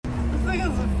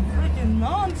fucking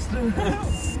monster.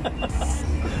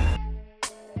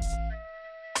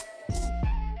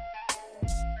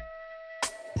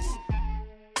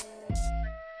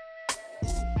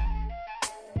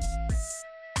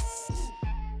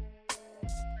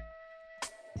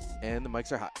 And the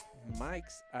mics are hot.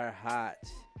 Mics are hot.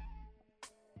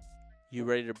 You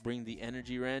ready to bring the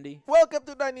energy, Randy? Welcome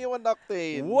to 91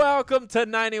 Octane. Welcome to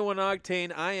 91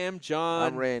 Octane. I am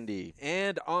John. I'm Randy.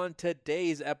 And on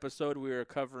today's episode, we are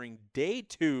covering day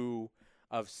 2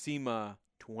 of Sema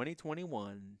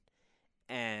 2021.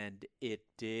 And it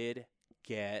did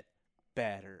get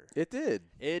better. It did.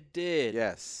 It did.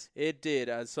 Yes. It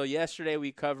did. So yesterday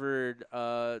we covered,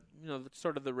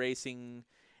 sort of the racing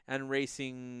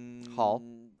Hall.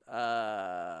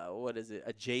 What is it?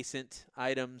 Adjacent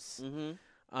items. Mm-hmm.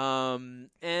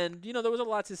 And there was a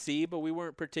lot to see, but we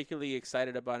weren't particularly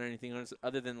excited about anything else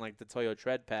other than like the Toyo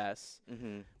Tread Pass,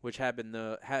 which had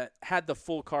the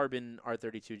full carbon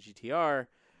R32 GTR.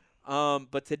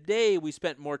 But today we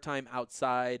spent more time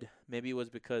outside. Maybe it was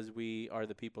because we are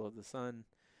the people of the sun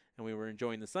and we were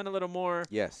enjoying the sun a little more.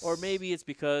 Yes. Or maybe it's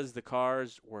because the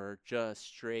cars were just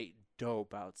straight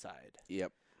dope outside.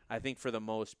 Yep. I think for the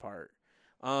most part.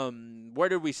 Where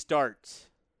did we start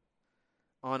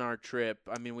on our trip?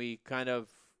 I mean,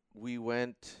 we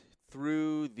went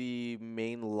through the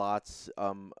main lots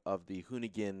of the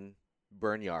Hoonigan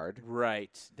Burnyard.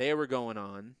 Right. They were going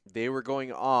on. They were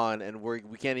going on, and we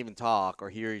can't even talk or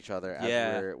hear each other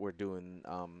as we're doing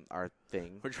our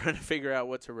thing. We're trying to figure out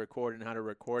what to record and how to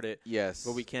record it. Yes.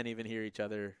 But we can't even hear each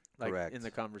other Correct. in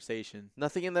the conversation.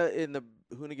 Nothing in the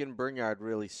Hoonigan Burnyard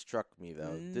really struck me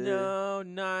though. No,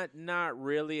 not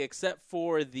really, except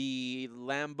for the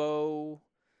Lambo.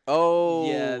 Oh,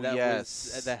 yeah,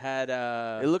 that had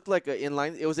it looked like an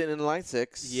inline. It was an inline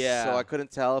 6. Yeah. So I couldn't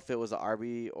tell if it was an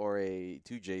RB or a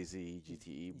 2JZ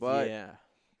GTE. But yeah,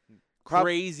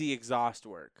 crazy exhaust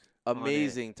work.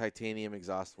 Amazing titanium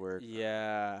exhaust work.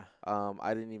 Yeah.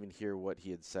 I didn't even hear what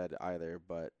he had said either,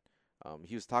 but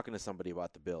he was talking to somebody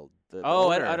about the build. The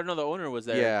owner. I don't know. The owner was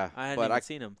there. Yeah, I hadn't even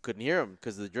seen him. Couldn't hear him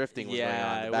because the drifting was going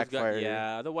on. The backfire.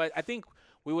 Yeah. Otherwise, I think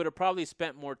we would have probably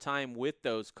spent more time with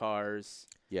those cars.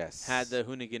 Yes. Had the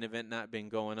Hoonigan event not been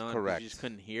going on. Correct. You just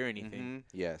couldn't hear anything.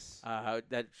 Mm-hmm. Yes.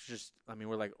 That's just. I mean,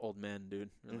 we're like old men, dude.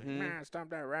 We're like, man, stop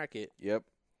that racket. Yep.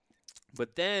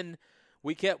 But then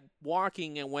we kept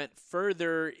walking and went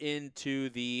further into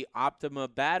the Optima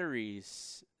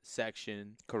batteries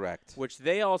section. Correct. Which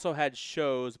they also had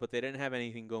shows, but they didn't have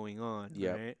anything going on.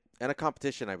 Yep. Right? And a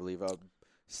competition, I believe. A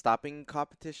stopping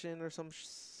competition or something.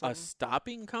 A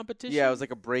stopping competition? Yeah, it was like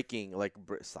a braking,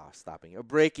 stopping. A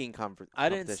braking competition. I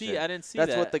didn't see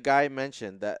That's that. what the guy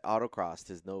mentioned, that autocrossed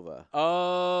his Nova.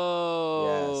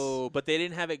 Oh. Yes. But they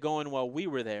didn't have it going while we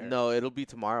were there. No, it'll be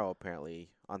tomorrow, apparently,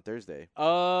 on Thursday.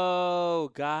 Oh,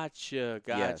 gotcha.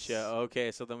 Yes.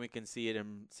 Okay, so then we can see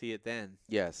it then.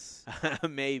 Yes.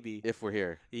 Maybe. If we're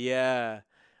here. Yeah.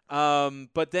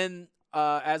 But then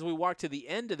as we walked to the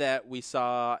end of that, we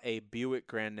saw a Buick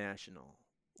Grand National,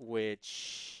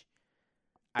 which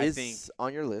I think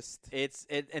on your list.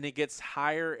 And it gets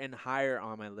higher and higher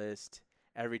on my list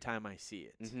every time I see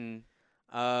it.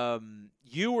 Mm-hmm.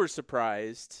 You were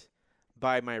surprised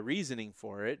by my reasoning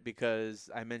for it because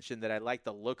I mentioned that I like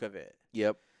the look of it.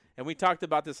 Yep. And we talked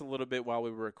about this a little bit while we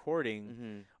were recording,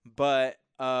 Mm-hmm. but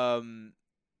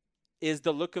is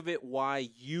the look of it why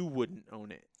you wouldn't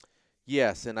own it?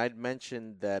 Yes, and I'd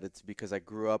mentioned that it's because I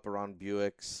grew up around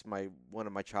Buicks. One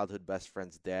of my childhood best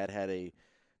friend's dad had a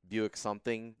Buick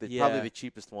something, probably the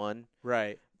cheapest one.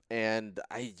 Right. And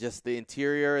the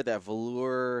interior, that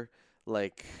velour,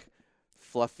 like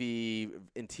fluffy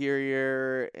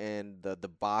interior, and the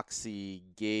boxy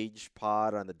gauge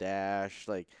pod on the dash,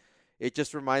 like it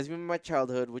just reminds me of my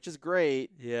childhood, which is great.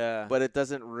 Yeah. But it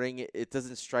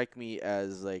doesn't strike me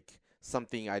as like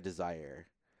something I desire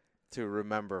to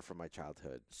remember from my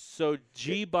childhood. So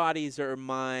G bodies are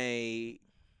my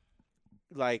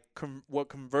what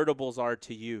convertibles are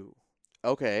to you.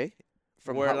 Okay.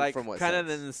 From what kind sense? of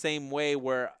in the same way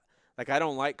where like I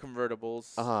don't like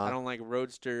convertibles. I don't like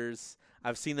roadsters.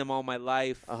 I've seen them all my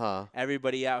life.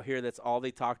 Everybody out here, that's all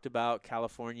they talked about,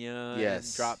 California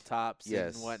and drop tops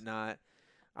and whatnot.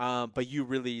 But you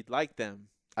really like them.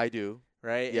 I do.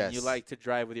 Right? Yes. And you like to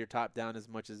drive with your top down as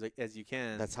much as you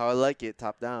can. That's how I like it,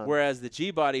 top down. Whereas the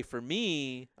G-Body for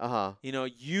me,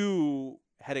 you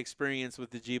had experience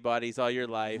with the G-Bodies all your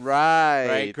life.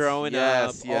 Right. Growing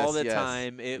up all the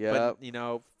time. But,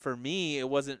 for me, it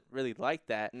wasn't really like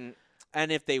that.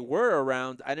 And if they were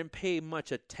around, I didn't pay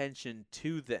much attention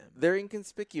to them. They're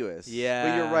inconspicuous. Yeah.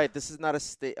 But you're right. This is not a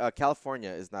state. California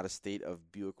is not a state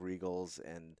of Buick Regals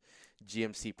and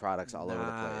GMC products all over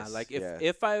the place. Like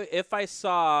if I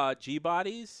saw G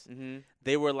bodies, Mm-hmm.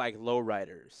 they were like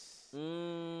lowriders.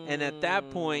 And at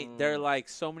that point, they're like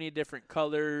so many different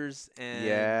colors, and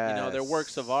they're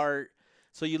works of art.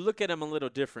 So you look at them a little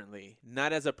differently,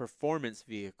 not as a performance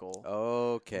vehicle.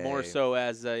 Okay. More so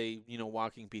as a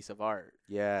walking piece of art.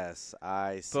 Yes,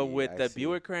 I see. But with the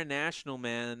Buick Grand National,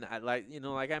 man, I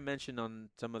like I mentioned on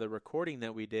some of the recording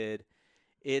that we did,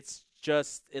 it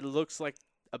looks like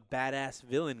a badass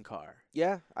villain car.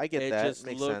 Yeah, I get that. It just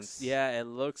makes looks, sense. yeah, it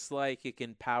looks like it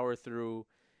can power through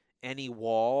any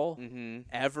wall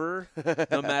ever,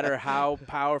 no matter how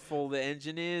powerful the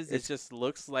engine is. It just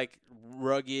looks like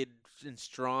rugged and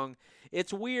strong.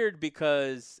 It's weird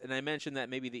because, and I mentioned that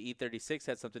maybe the E36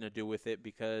 had something to do with it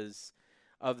because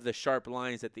of the sharp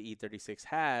lines that the E36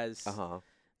 has.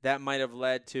 That might have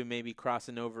led to maybe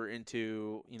crossing over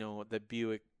into the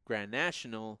Buick Grand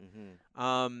National.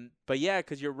 But yeah,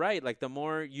 because you're right. Like the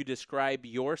more you describe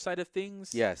your side of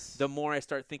things, yes, the more I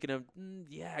start thinking of,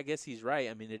 yeah, I guess he's right.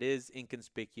 I mean, it is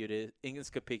inconspicuous.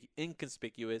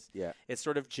 Yeah, it's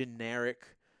sort of generic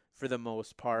for the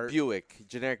most part.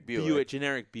 Generic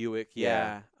Buick.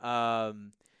 Yeah.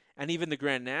 And even the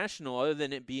Grand National, other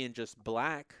than it being just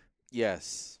black.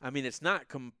 Yes. I mean, it's not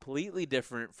completely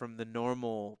different from the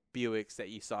normal Buicks that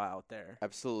you saw out there.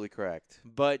 Absolutely correct.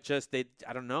 But just I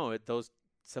don't know,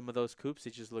 some of those coupes,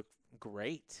 they just look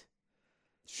great.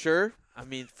 Sure. I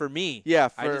mean, for me. Yeah,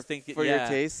 I just think for your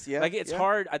taste, yeah. Like it's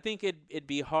hard. I think it'd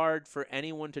be hard for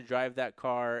anyone to drive that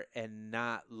car and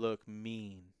not look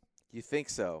mean. You think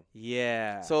so?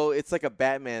 Yeah. So it's like a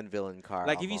Batman villain car.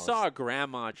 Like almost. if you saw a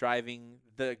grandma driving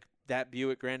that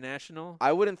Buick Grand National,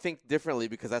 I wouldn't think differently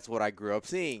because that's what I grew up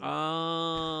seeing.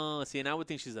 Oh, see, and I would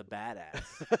think she's a badass.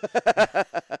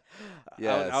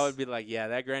 Yes. I would be like, yeah,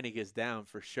 that granny gets down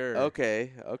for sure.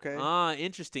 Okay.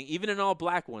 Interesting. Even an all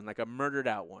black one, like a murdered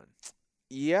out one.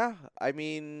 Yeah, I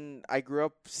mean, I grew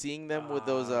up seeing them with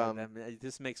those.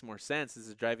 This makes more sense. This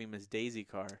is driving Miss Daisy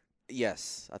car.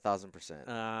 Yes,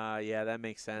 1,000%. Yeah, that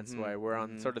makes sense. Why we're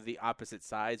on sort of the opposite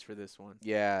sides for this one.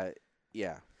 Yeah.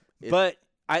 But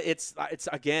it's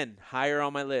again higher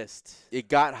on my list. It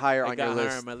got higher on your list.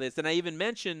 Higher on my list, and I even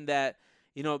mentioned that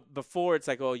before it's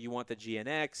like, oh, you want the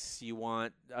GNX, you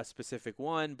want a specific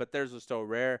one, but theirs was so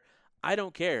rare. I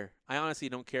don't care. I honestly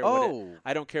don't care.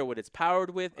 I don't care what it's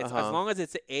powered with. As long as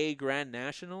it's a Grand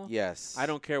National. Yes. I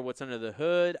don't care what's under the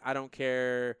hood. I don't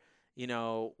care.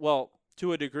 Well,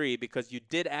 to a degree, because you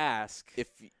did ask if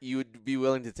you would be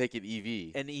willing to take an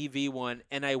EV one,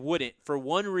 and I wouldn't for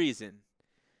one reason.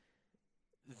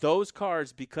 Those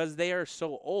cars, because they are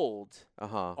so old,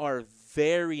 are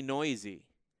very noisy.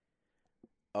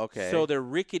 Okay. So they're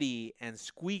rickety and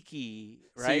squeaky,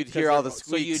 right? So you'd hear all the squeaks.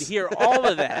 So you'd hear all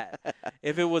of that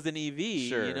if it was an EV,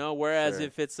 sure, Whereas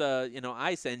if it's a,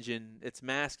 ICE engine, it's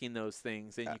masking those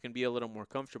things, and you can be a little more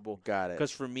comfortable. Got it.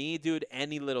 Because for me, dude,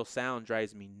 any little sound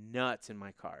drives me nuts in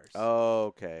my cars.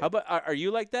 Okay. How about, are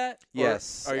you like that?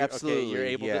 Yes, or are you, absolutely. Okay, you're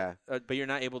able to, but you're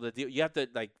not able to deal. You have to,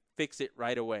 fix it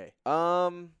right away.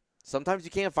 Sometimes you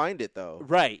can't find it though.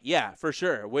 Right. Yeah, for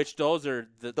sure. Which those are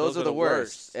the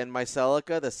worst. And my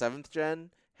Celica, the 7th gen,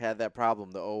 had that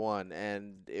problem, the 01,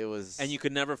 and it was. And you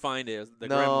could never find it. The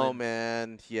no, Gremlin.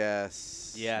 Man.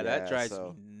 Yes. Yeah, that drives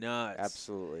me nuts.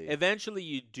 Absolutely. Eventually,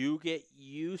 you do get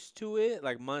used to it.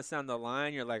 Like months down the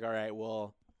line, you're like, all right,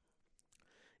 well,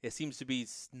 it seems to be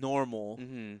normal.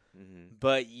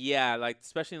 But yeah,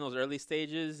 especially in those early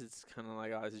stages, it's kind of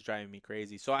like, oh, this is driving me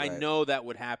crazy. So I know that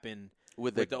would happen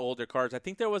with the older cars. I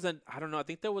think there was I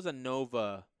think there was a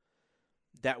Nova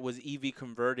that was EV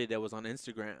converted that was on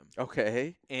Instagram.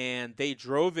 Okay. And they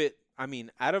drove it,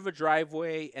 out of a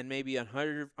driveway and maybe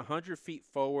 100 feet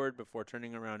forward before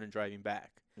turning around and driving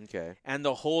back. Okay. And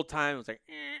the whole time it was like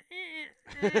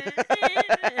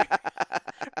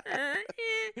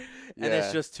and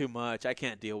it's just too much. I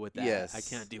can't deal with that. Yes. I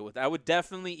can't deal with that. I would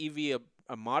definitely EV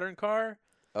a modern car.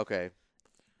 Okay.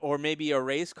 Or maybe a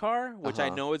race car, which I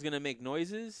know is going to make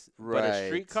noises. Right. But a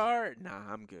street car,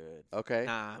 nah, I'm good. Okay.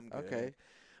 Nah, I'm good. Okay.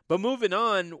 But moving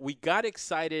on, we got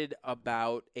excited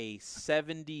about a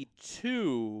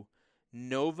 72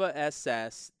 Nova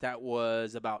SS that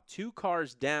was about 2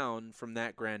 cars down from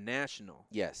that Grand National.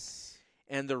 Yes.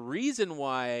 And the reason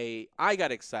why I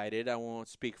got excited, I won't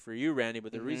speak for you, Randy,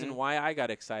 but the reason why I got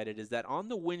excited is that on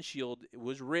the windshield it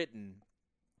was written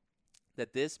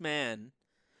that this man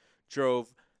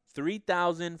drove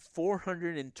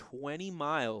 3,420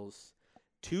 miles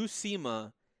to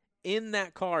Sema in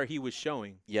that car he was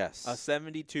showing Yes. a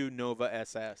 72 Nova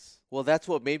SS. Well, that's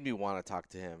what made me want to talk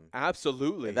to him.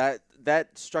 Absolutely.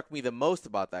 That struck me the most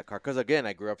about that car because, again,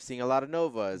 I grew up seeing a lot of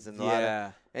Novas and a lot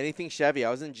of anything Chevy.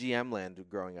 I was in GM land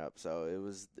growing up,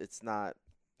 so it's not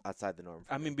outside the norm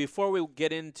for me. mean, before we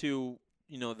get into,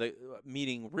 the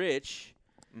meeting Rich,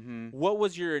 what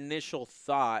was your initial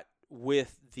thought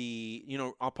with the,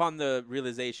 upon the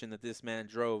realization that this man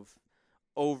drove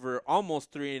over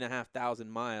almost 3,500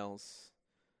 miles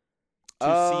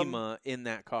to SEMA in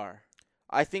that car?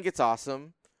 I think it's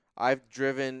awesome. I've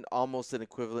driven almost an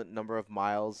equivalent number of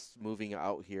miles moving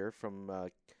out here from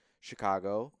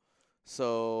Chicago.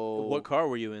 So What car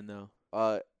were you in, though?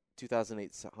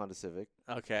 2008 Honda Civic.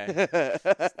 Okay.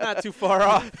 It's not too far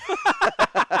off.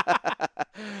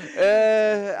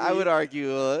 I would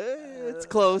argue it's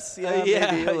close. Maybe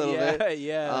a little bit.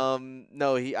 Yeah.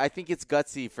 No, I think it's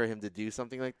gutsy for him to do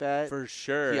something like that. For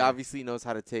sure. He obviously knows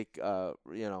how to take,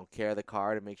 care of the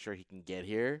car to make sure he can get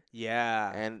here.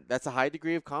 Yeah. And that's a high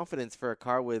degree of confidence for a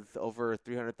car with over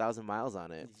 300,000 miles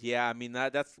on it. Yeah, I mean,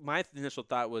 that's my initial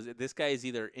thought was this guy is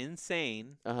either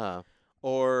insane Uh-huh.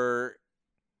 or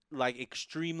like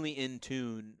extremely in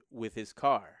tune with his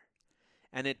car.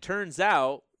 And it turns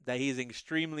out that he's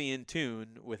extremely in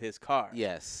tune with his car.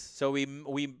 Yes. So we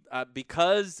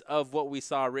because of what we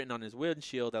saw written on his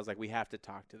windshield, I was like, we have to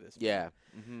talk to this man. Yeah.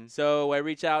 Mm-hmm. So I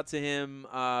reach out to him.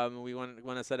 We want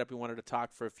to set up. We wanted to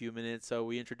talk for a few minutes. So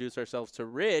we introduced ourselves to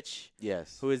Rich.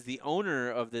 Yes. Who is the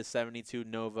owner of this 72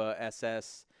 Nova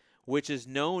SS, which is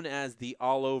known as the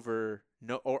all over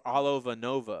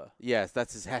Nova. Yes,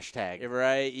 that's his hashtag.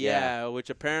 Right? Yeah. Which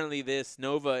apparently this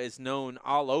Nova is known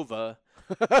all over.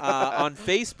 On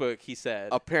Facebook, he said.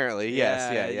 Apparently,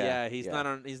 yes, yeah. He's not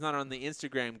on the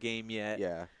Instagram game yet.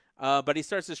 Yeah. But he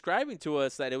starts describing to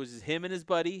us that it was him and his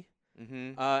buddy,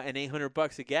 and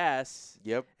 $800 of gas.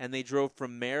 Yep. And they drove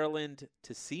from Maryland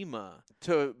to SEMA.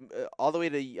 To all the way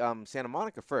to Santa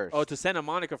Monica first. Oh, to Santa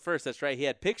Monica first. That's right. He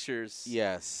had pictures.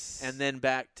 Yes. And then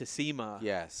back to SEMA.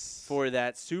 Yes. For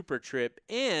that super trip.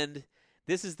 And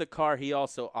this is the car he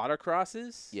also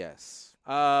autocrosses. Yes.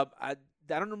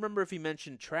 I don't remember if he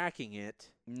mentioned tracking it.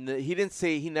 No, he didn't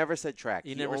say. He never said track.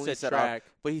 He never only said track.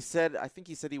 But he said. I think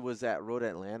he said he was at Road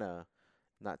Atlanta,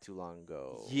 not too long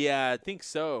ago. Yeah, I think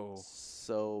so.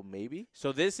 So maybe.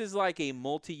 So this is like a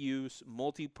multi-use,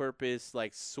 multi-purpose,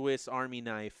 like Swiss Army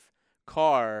knife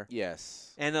car.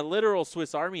 Yes. And a literal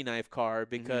Swiss Army knife car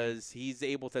because he's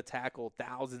able to tackle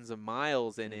thousands of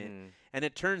miles in it. And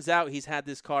it turns out he's had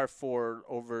this car for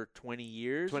over 20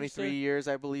 years. 23 years,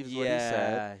 I believe is what he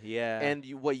said. Yeah. And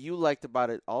what you liked about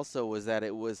it also was that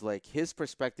it was like his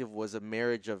perspective was a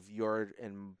marriage of your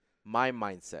and my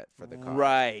mindset for the car.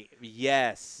 Right.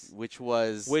 Yes. Which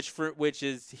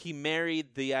is he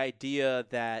married the idea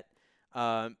that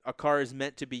a car is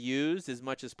meant to be used as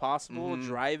much as possible.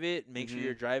 Drive it. Make sure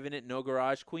you're driving it. No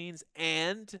garage queens.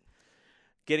 And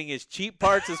getting as cheap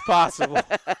parts as possible.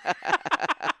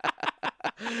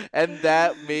 And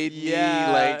that made me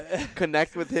like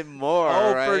connect with him more.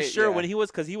 Oh, right? for sure. Yeah.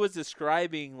 Because he was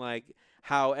describing like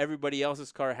how everybody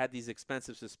else's car had these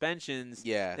expensive suspensions.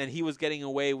 Yeah. And he was getting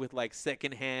away with like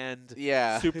secondhand,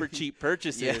 super cheap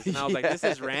purchases. Yeah. And I was like, this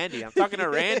is Randy. I'm talking to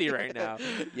Randy right now.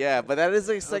 Yeah, but that is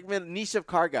a segment niche of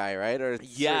car guy, right? Or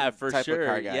for type sure. Of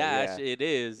car guy. Yeah, actually it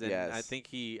is. And yes. I think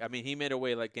he made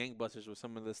away like gangbusters with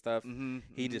some of the stuff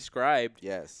he described.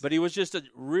 Yes. But he was just a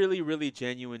really, really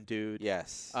genuine dude.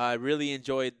 Yes. I really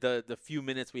enjoyed the few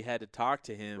minutes we had to talk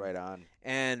to him. Right on.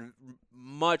 And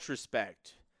much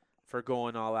respect for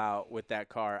going all out with that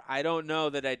car. I don't know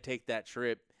that I'd take that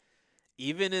trip,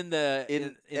 even in the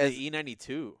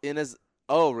E92.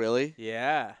 Oh, really?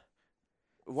 Yeah.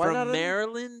 Why From not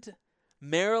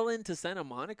Maryland to Santa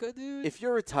Monica, dude? If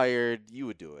you're retired, you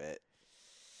would do it.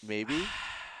 Maybe.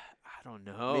 I don't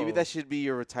know. Maybe that should be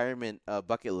your retirement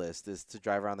bucket list, is to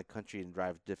drive around the country and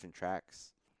drive different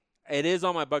tracks. It is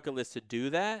on my bucket list to do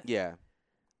that. Yeah.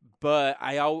 But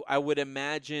I would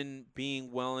imagine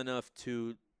being well enough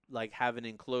to like have an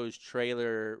enclosed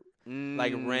trailer,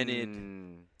 like rented.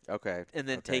 Okay. And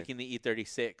then taking the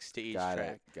E36 to each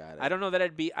track. Got it. I don't know that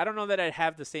I'd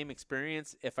have the same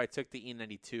experience if I took the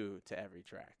E92 to every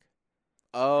track.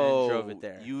 Oh, and drove it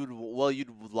there. You'd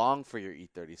long for your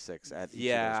E36 at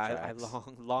each of those tracks. I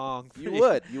long. You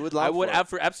would long. I would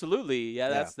for it. Absolutely.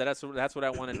 Yeah, that's what I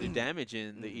want to do damage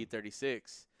in the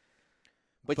E36.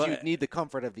 But you'd need the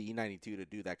comfort of the E92 to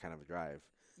do that kind of a drive.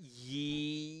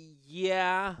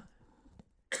 Yeah,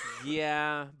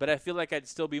 but I feel like I'd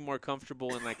still be more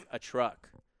comfortable in like a truck.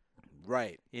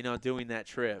 Right. Doing that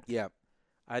trip. Yeah.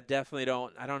 I definitely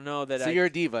don't. I don't know that. So you're a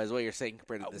diva, is what you're saying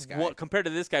compared to this guy. Compared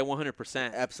to this guy,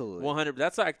 100%. Absolutely. 100.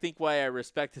 That's I think why I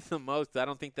respect it the most. I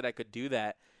don't think that I could do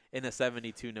that in a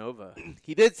 72 Nova.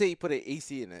 He did say he put an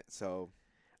AC in it, so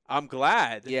I'm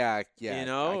glad. yeah. You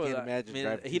know, I can't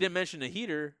imagine. he didn't mention a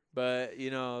heater, but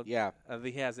yeah, I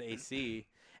think he has AC.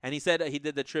 And he said he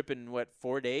did the trip in,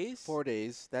 4 days? 4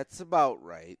 days. That's about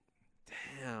right.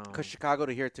 Damn. Because Chicago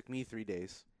to here took me 3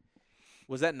 days.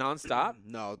 Was that nonstop?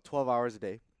 No, 12 hours a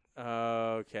day.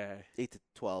 Okay. 8 to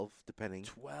 12, depending.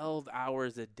 12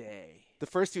 hours a day. The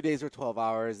first 2 days were 12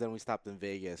 hours. Then we stopped in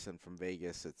Vegas. And from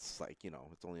Vegas, it's like,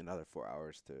 it's only another 4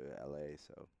 hours to L.A.,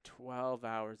 so. 12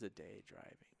 hours a day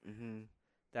driving. Mm-hmm.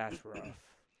 That's rough.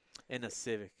 In a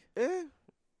Civic.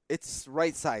 It's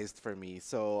right-sized for me,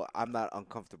 so I'm not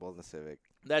uncomfortable in the Civic.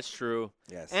 That's true.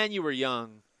 Yes. And you were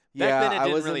young. Yeah, Back then it I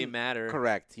didn't wasn't really matter.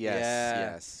 Correct. Yes. Yeah.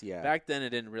 Yes. Yeah. Back then it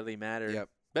didn't really matter. Yep.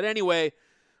 But anyway,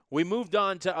 we moved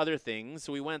on to other things.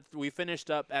 We finished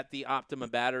up at the Optima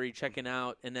battery checking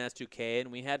out an S2K,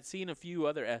 and we had seen a few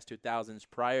other S2000s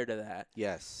prior to that.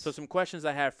 Yes. So some questions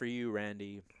I have for you,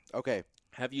 Randy. Okay.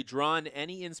 Have you drawn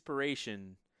any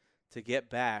inspiration to get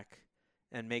back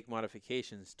and make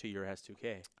modifications to your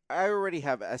S2K? I already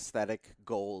have aesthetic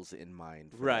goals in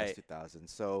mind for Right. the S2000.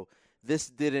 So this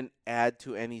didn't add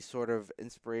to any sort of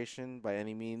inspiration by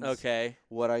any means. Okay.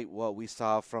 What we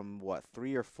saw from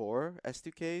 3 or 4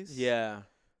 S2Ks? Yeah.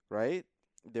 Right?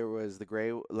 There was the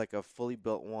gray, like a fully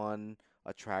built one,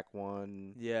 a track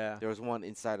one. Yeah. There was one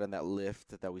inside on that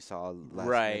lift that we saw last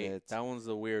Right. minute. That one's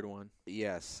the weird one.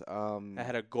 Yes. It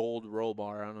had a gold roll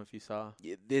bar. I don't know if you saw.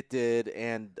 It did,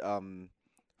 and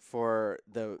for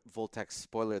the Voltex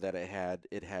spoiler that it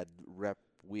had rep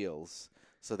wheels,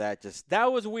 so that just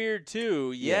That was weird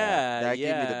too. Yeah. that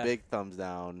gave me the big thumbs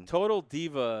down. Total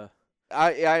diva.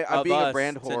 I'm of being a us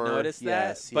brand to whore. notice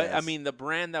Yes, that. But I yes. mean, the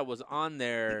brand that was on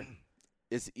there.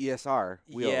 It's ESR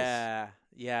wheels.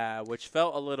 Yeah, which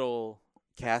felt a little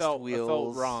Cast felt, wheels. It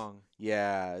felt wrong.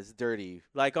 Yeah, it's dirty.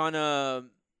 Like on a,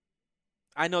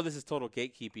 I know this is total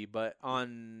gatekeepy, but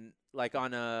on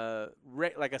a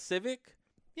Civic,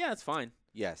 yeah, it's fine.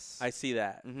 Yes, I see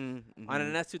that. Mm-hmm. On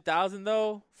an S2000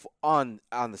 though, on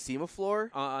the SEMA floor.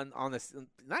 on this,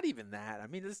 not even that. I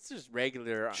mean, it's just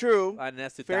regular. True. On an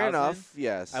S2000, Fair enough.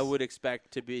 Yes, I would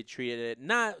expect to be treated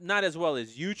not as well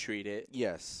as you treat it.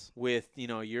 Yes. With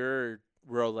your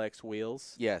Rolex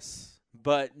wheels. Yes.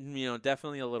 But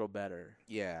definitely a little better.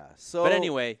 Yeah. So. But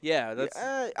anyway, yeah, that's.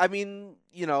 I mean,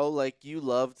 like you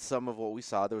loved some of what we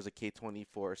saw. There was a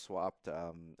K24 swapped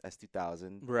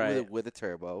S2000 Right. with a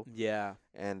turbo. Yeah.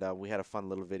 And we had a fun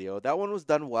little video. That one was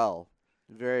done well,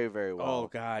 very very well. Oh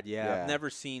God, yeah. Yeah. I've never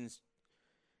seen.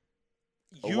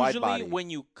 A wide Usually, body. when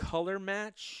you color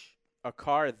match a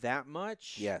car that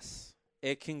much, Yes.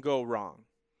 it can go wrong.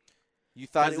 You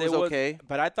thought 'Cause it was okay?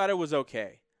 But I thought it was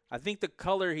okay. I think the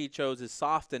color he chose is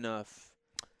soft enough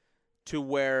to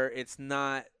where it's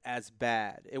not as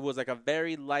bad. It was like a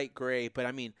very light gray, but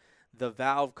I mean, the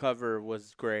valve cover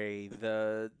was gray.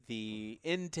 The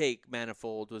intake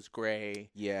manifold was gray.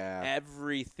 Yeah.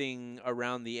 Everything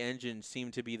around the engine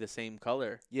seemed to be the same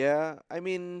color. Yeah. I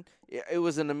mean, it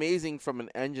was an amazing, from an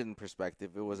engine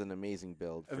perspective, it was an amazing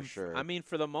build for sure. I mean,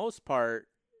 for the most part,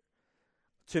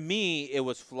 to me, it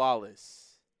was flawless.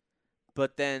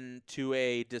 But then to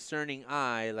a discerning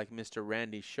eye like Mr.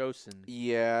 Randy Shoson.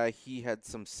 Yeah, he had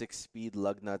some 6-speed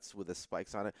lug nuts with the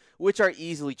spikes on it, which are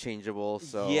easily changeable.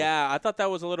 So Yeah, I thought that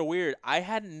was a little weird. I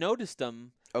hadn't noticed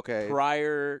them okay.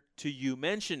 prior to you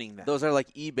mentioning that. Those are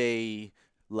like eBay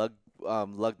lug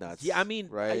nuts. Yeah, I mean,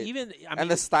 right?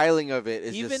 and the styling of it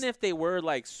is even just, if they were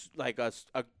like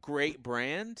a great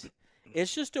brand,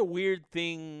 it's just a weird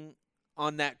thing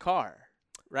on that car,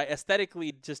 right? Aesthetically,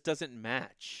 it just doesn't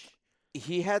match.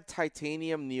 he had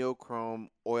titanium neochrome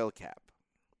oil cap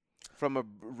from a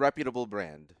reputable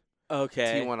brand.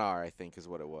 Okay. T1R, I think, is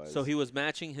what it was. So he was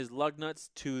matching his lug nuts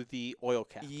to the oil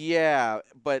cap. Yeah,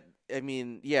 but I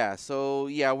mean, yeah. So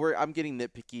yeah, I'm getting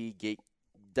nitpicky,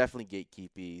 definitely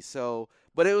gatekeepy. So,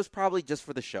 but it was probably just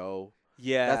for the show.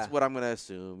 Yeah, That's what I'm gonna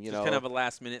assume. You just know, kind of a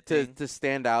last minute to thing. to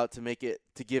stand out,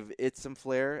 to give it some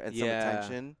flair and some Yeah.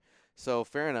 attention. So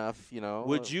fair enough.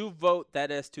 Would you vote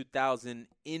that S2000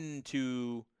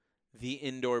 into the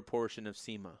indoor portion of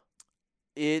SEMA?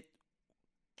 It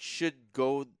should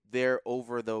go there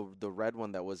over the red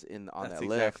one that was on That's that exactly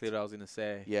lift. what I was gonna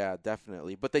say. Yeah,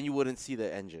 definitely. But then you wouldn't see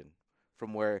the engine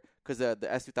from where, because the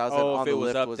S2000 Oh, on if the it was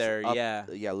lift up was there, up, yeah.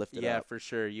 lifted Yeah, up. for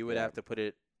sure. You would Yeah. have to put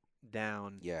it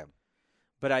down. Yeah.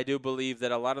 But I do believe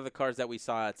that a lot of the cars that we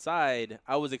saw outside,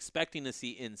 I was expecting to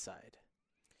see inside.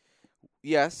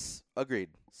 Yes, agreed.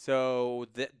 So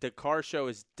the car show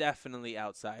is definitely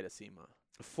outside of SEMA.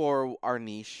 For our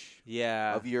niche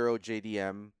Yeah. of Euro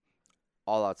JDM,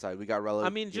 all outside. We got I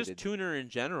relegated. mean, just tuner in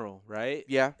general, right?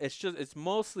 Yeah. It's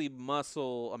mostly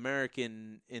muscle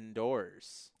American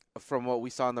indoors. From what we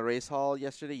saw in the race hall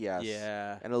yesterday, yes.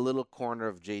 Yeah. And a little corner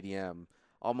of JDM.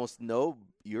 Almost no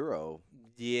Euro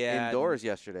Yeah. indoors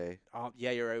yesterday.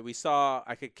 Yeah, you're right.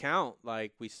 I could count.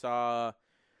 Like, we saw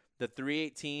the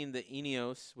 318, the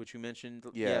Ineos, which we mentioned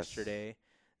yesterday.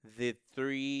 The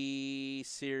 3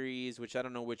 Series, which I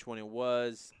don't know which one it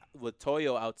was, with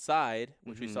Toyo outside,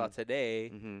 which we saw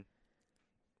today. Mm-hmm.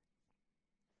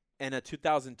 And a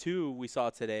 2002 we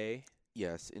saw today.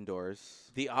 Yes,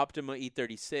 indoors. The Optima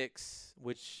E36,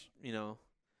 which,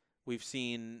 we've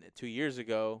seen 2 years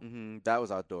ago. Mm-hmm. That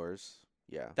was outdoors.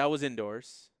 Yeah. That was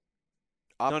indoors.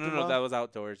 Optima? No, that was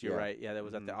outdoors. You're right. Yeah, that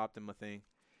was at the Optima thing.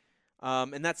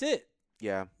 And that's it.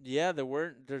 Yeah. Yeah, there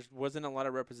wasn't a lot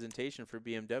of representation for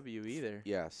BMW either.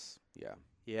 Yes. Yeah.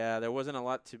 Yeah, there wasn't a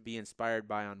lot to be inspired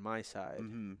by on my side.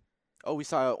 Mm-hmm. Oh, we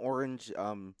saw an orange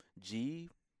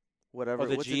G, whatever. Oh,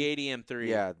 the G80 M3.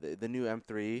 Yeah, the new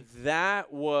M3.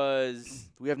 That was...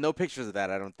 We have no pictures of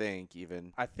that, I don't think,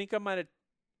 even. I think I might have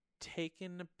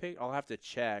taken a pic. I'll have to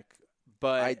check.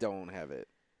 But I don't have it.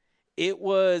 It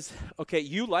was... Okay,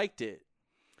 you liked it.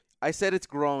 I said it's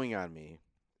growing on me.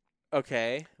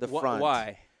 Okay. The front.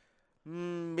 Why?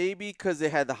 Maybe because it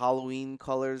had the Halloween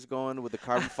colors going with the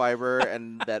carbon fiber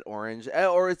and that orange.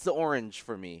 Or it's the orange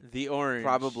for me. The orange.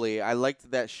 Probably. I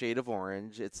liked that shade of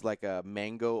orange. It's like a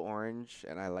mango orange,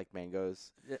 and I like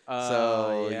mangoes.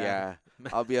 So, yeah.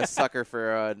 I'll be a sucker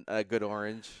for a good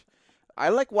orange. I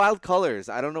like wild colors.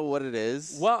 I don't know what it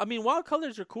is. Well, I mean, wild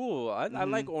colors are cool. I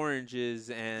like oranges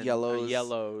and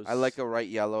yellows. I like a right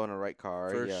yellow and a right car.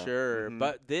 For sure. Mm-hmm.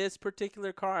 But this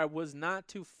particular car, I was not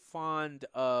too fond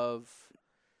of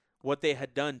what they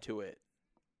had done to it.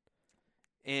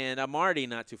 And I'm already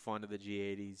not too fond of the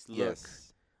G80's look.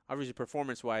 Yes. Obviously,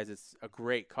 performance-wise, it's a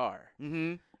great car.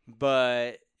 Mm-hmm.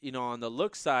 But, on the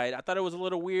look side, I thought it was a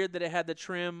little weird that it had the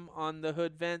trim on the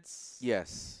hood vents.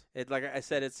 Yes. It, like I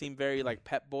said, it seemed very like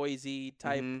Pep Boys-y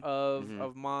type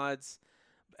of mods.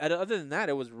 And other than that,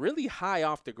 it was really high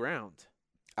off the ground.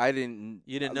 You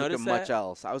didn't notice look at that? much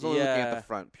else. I was only looking at the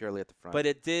front, purely at the front. But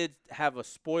it did have a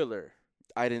spoiler.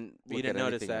 I didn't look you didn't at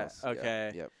notice anything that. else.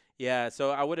 Okay. Yep. Yeah,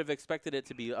 so I would have expected it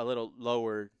to be a little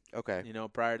lower. Okay.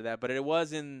 Prior to that, but it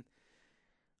was in.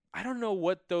 I don't know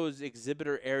what those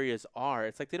exhibitor areas are.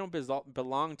 It's like they don't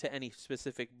belong to any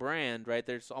specific brand, right?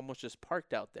 They're almost just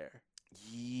parked out there.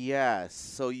 Yes.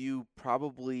 So you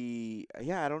probably,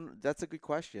 I don't. That's a good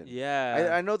question.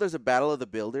 Yeah. I know there's a battle of the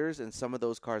builders, and some of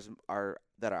those cars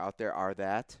that are out there are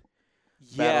that.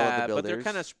 Yeah, but they're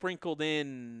kind of sprinkled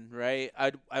in, right?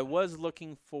 I was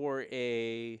looking for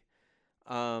a,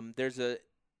 there's a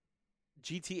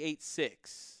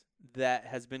GT86 that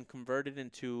has been converted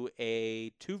into a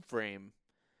tube frame,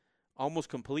 almost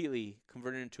completely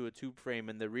converted into a tube frame,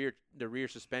 and the rear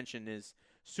suspension is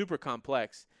super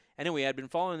complex. Anyway, I'd been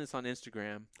following this on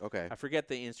Instagram. Okay. I forget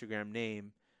the Instagram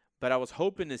name, but I was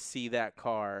hoping to see that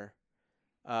car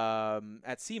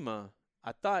at SEMA.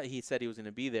 I thought he said he was going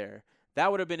to be there. That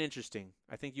would have been interesting.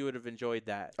 I think you would have enjoyed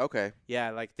that. Okay.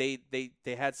 Yeah, like they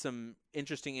had some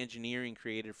interesting engineering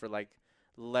created for like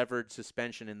levered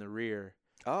suspension in the rear.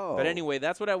 Oh. But anyway,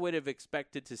 that's what I would have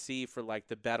expected to see for like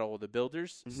the Battle of the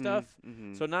Builders stuff.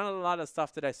 Mm-hmm. So not a lot of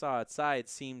stuff that I saw outside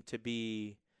seemed to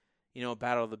be,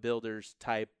 Battle of the Builders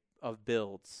type of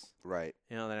builds. Right.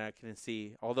 That I can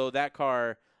see. Although that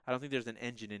car, I don't think there's an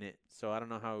engine in it, so I don't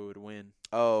know how it would win.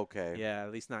 Oh, okay. Yeah,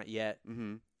 at least not yet.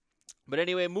 Mm-hmm. But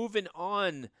anyway, moving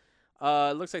on.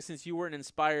 It looks like since you weren't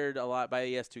inspired a lot by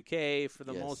the S2K, for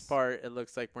the most part, it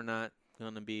looks like we're not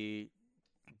going to be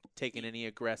taking any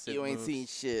aggressive You ain't moves. seen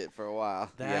shit for a while.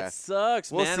 That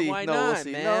sucks, We'll man. see. Why No, not, we'll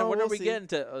see. man? No, When we'll are we see. getting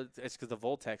to? It's because the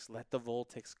Voltex. Let the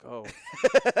Voltex go.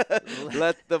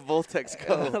 Let the Voltex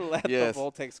go. Let Yes. the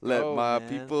Voltex go. Let my man.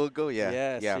 people go.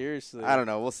 Yeah. Seriously. I don't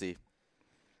know. We'll see.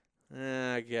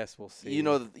 I guess we'll see. You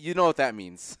know what that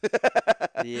means.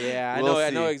 Yeah, We'll I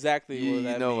know see. exactly what that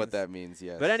means. You know what that means,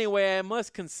 yes. But anyway, I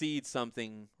must concede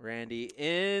something, Randy.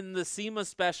 In the SEMA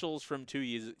specials from 2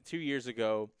 years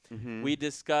ago, we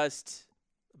discussed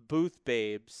booth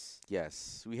babes.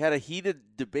 Yes. We had a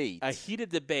heated debate. A heated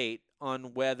debate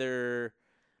on whether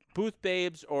booth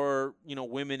babes or,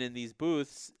 women in these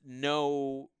booths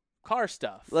know car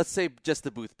stuff. Let's say just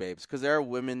the booth babes, because there are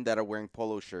women that are wearing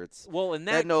polo shirts. Well, in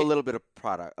that know a little bit of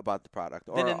about the product.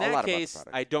 Or then in a that lot case, about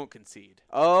the product. I don't concede.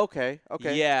 Oh, okay.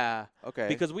 Okay. Yeah. Okay.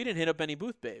 Because we didn't hit up any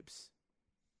booth babes.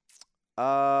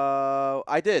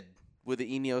 I did. with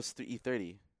the Ineos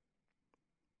E30.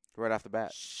 Right off the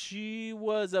bat. She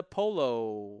was a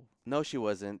polo. No, she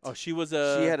wasn't. Oh, she was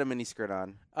a. She had a mini skirt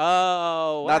on.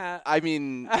 Oh, Not. I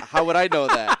mean, how would I know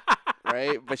that?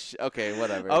 Right? But okay,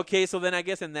 whatever. Okay, so then I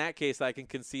guess in that case I can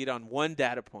concede on one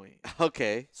data point.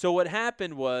 Okay. So what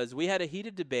happened was we had a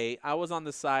heated debate. I was on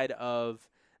the side of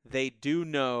they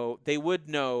would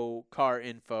know car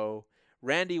info.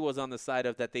 Randy was on the side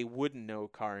of that they wouldn't know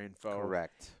car info.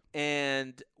 Correct.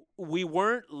 And we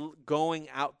weren't going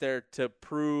out there to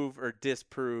prove or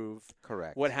disprove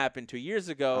Correct. what happened 2 years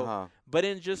ago, but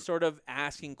in just sort of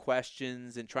asking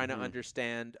questions and trying to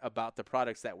understand about the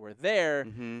products that were there,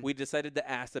 we decided to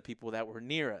ask the people that were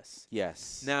near us.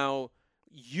 Yes. Now,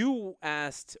 you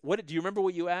asked, do you remember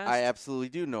what you asked? I absolutely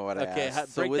do know what I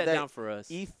asked. Okay, break that down for us.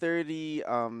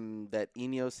 E30, that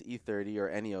Ineos E30 or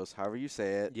Eneos, however you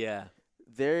say it. Yeah.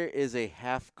 There is a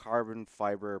half carbon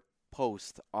fiber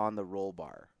post on the roll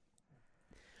bar.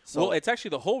 So well, it's actually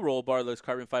the whole roll bar looks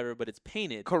carbon fiber, but it's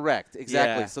painted. Correct,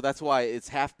 exactly. Yeah. So that's why it's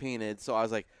half painted. So I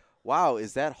was like, wow,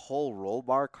 is that whole roll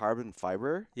bar carbon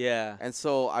fiber? Yeah. And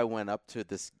so I went up to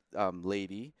this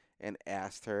lady and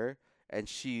asked her, and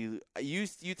you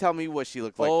tell me what she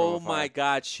looked like. Oh from afar. my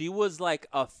God, she was like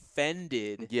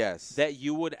offended. Yes. That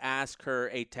you would ask her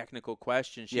a technical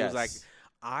question. She was like,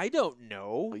 I don't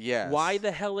know. Yes. Why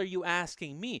the hell are you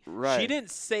asking me? Right. She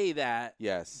didn't say that.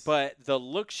 Yes. But the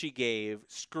look she gave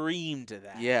screamed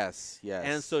that. Yes. Yes.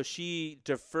 And so she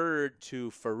deferred to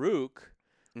Farouk,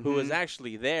 who was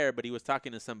actually there, but he was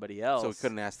talking to somebody else. So we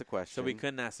couldn't ask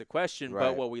the question.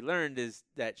 But what we learned is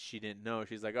that she didn't know.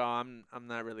 She's like, oh, I'm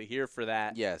not really here for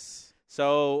that. Yes.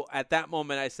 So at that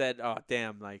moment I said, oh,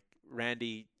 damn, like,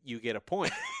 Randy, you get a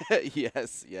point.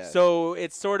 Yes, yes. So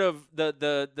it's sort of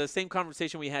the same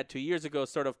conversation we had 2 years ago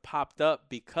sort of popped up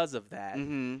because of that.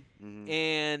 And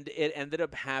it ended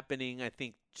up happening, I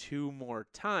think, 2 more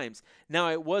times.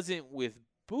 Now, it wasn't with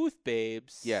Booth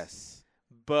Babes. Yes.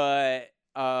 But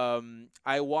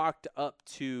I walked up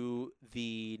to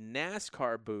the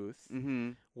NASCAR booth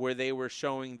where they were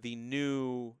showing the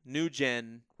new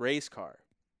gen race car.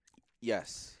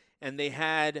 Yes. And they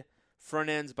had front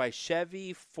ends by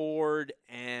Chevy, Ford,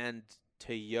 and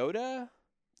Toyota.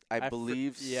 I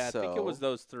believe so. Yeah, I think it was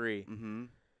those 3.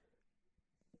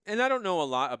 And I don't know a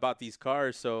lot about these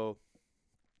cars, so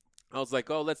I was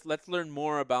like, oh, let's learn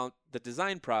more about the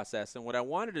design process. And what I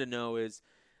wanted to know is,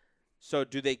 so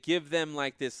do they give them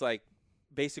like this, like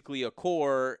basically a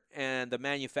core, and the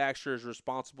manufacturer is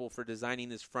responsible for designing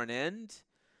this front end?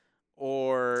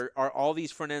 Or are all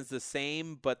these front ends the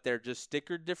same, but they're just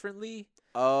stickered differently?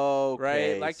 Oh,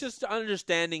 okay. Right? Like just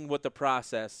understanding what the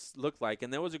process looked like.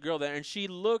 And there was a girl there, and she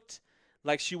looked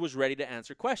like she was ready to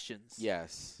answer questions.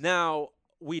 Yes. Now,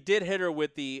 we did hit her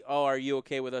with the, oh, are you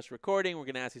okay with us recording? We're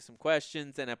going to ask you some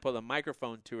questions. And I put a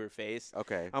microphone to her face.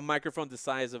 Okay. A microphone the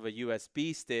size of a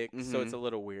USB stick, so it's a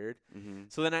little weird.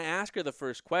 So then I asked her the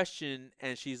first question,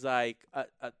 and she's like, and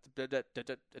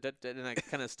I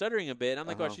kind of stuttering a bit. I'm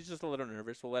like, oh, she's just a little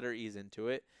nervous. We'll let her ease into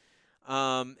it.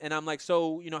 And I'm like,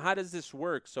 so, how does this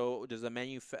work? So does is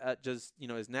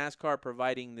NASCAR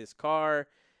providing this car,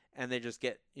 and they just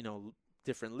get,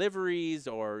 different liveries,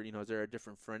 or, is there a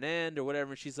different front end or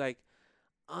whatever? And she's like,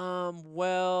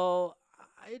 well,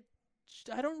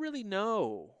 I don't really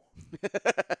know.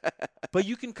 But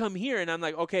you can come here. And I'm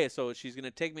like, okay, so she's going to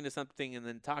take me to something and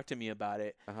then talk to me about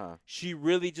it. She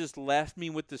really just left me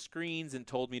with the screens and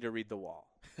told me to read the wall.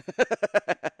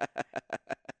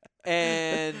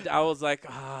 And I was like,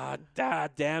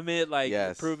 damn it,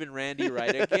 like proving Randy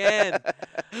right again.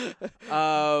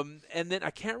 And then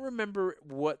I can't remember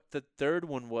what the third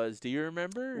one was. Do you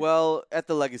remember? Well, at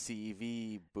the Legacy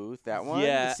EV booth, that one,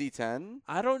 yeah, the C10.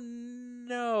 I don't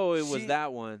know. It was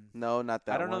that one. No, not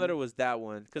that one. I don't know that it was that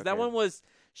one, because that one was.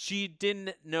 She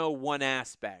didn't know one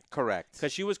aspect. Correct.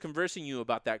 Because she was conversing you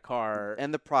about that car.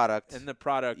 And the product.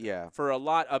 Yeah. For a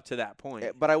lot up to that point.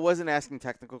 But I wasn't asking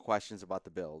technical questions about the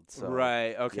build. So.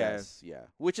 Right, okay. Yes, yeah.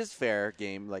 Which is fair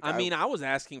game. Like I mean, I was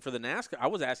asking for the NASCAR. I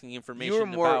was asking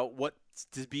information about what's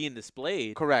being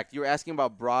displayed. Correct. You were asking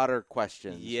about broader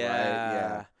questions. Yeah. Right?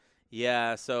 Yeah.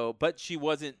 Yeah, so, but she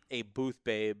wasn't a booth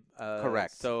babe.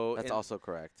 Correct. So that's also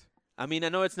correct. I mean, I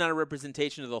know it's not a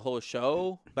representation of the whole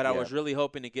show, but I was really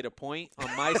hoping to get a point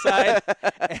on my side,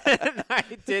 and I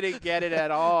didn't get it at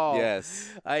all. Yes,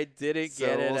 I didn't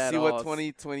get it at all. We'll see what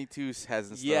 2022 has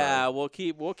in store. Yeah, we'll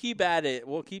keep at it.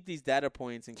 We'll keep these data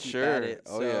points and keep at it.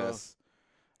 Oh yes.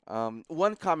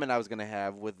 One comment I was gonna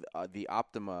have with the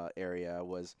Optima area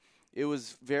was it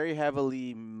was very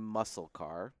heavily muscle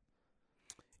car,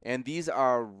 and these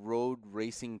are road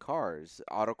racing cars,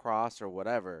 autocross or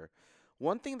whatever.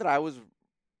 One thing that I was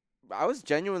I was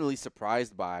genuinely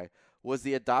surprised by was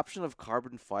the adoption of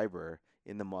carbon fiber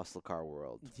in the muscle car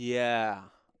world. Yeah.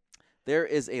 There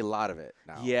is a lot of it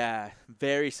now. Yeah,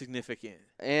 very significant.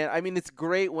 And I mean, it's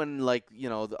great when like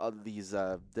these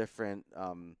different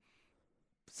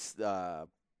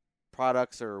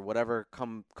products or whatever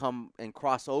come and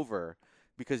cross over,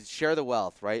 because share the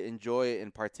wealth, right? Enjoy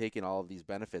and partake in all of these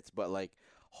benefits. But like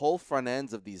whole front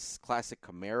ends of these classic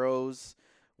Camaros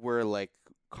were like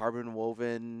carbon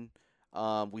woven.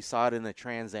 We saw it in the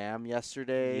Trans Am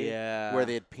yesterday, where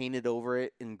they had painted over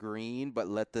it in green, but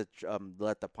let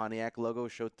the Pontiac logo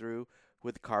show through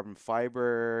with carbon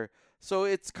fiber. So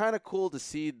it's kind of cool to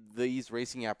see these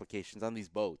racing applications on these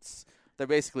boats. They're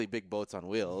basically big boats on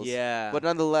wheels. Yeah. But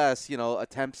nonetheless,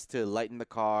 attempts to lighten the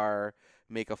car,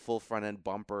 make a full front end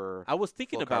bumper. I was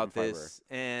thinking about this,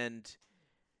 and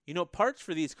parts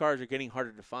for these cars are getting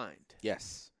harder to find.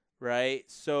 Yes. Right?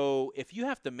 So if you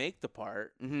have to make the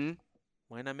part, Mm-hmm.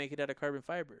 why not make it out of carbon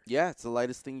fiber? Yeah, it's the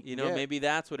lightest thing you can get. Maybe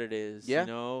that's what it is. Yeah.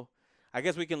 I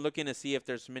guess we can look in to see if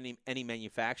there's any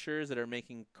manufacturers that are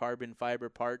making carbon fiber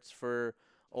parts for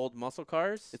old muscle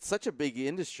cars. It's such a big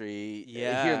industry here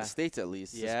in the States, at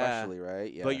least, especially,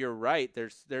 right? Yeah. But you're right.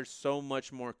 There's so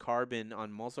much more carbon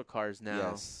on muscle cars now.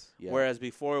 Yes. Yeah. Whereas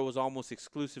before it was almost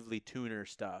exclusively tuner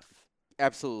stuff.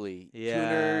 Absolutely. Yeah.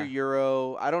 Tuner,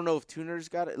 Euro. I don't know if tuners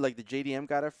got it, like the JDM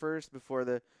got it first before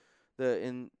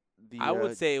I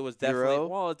would say it was definitely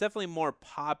Euro? it's definitely more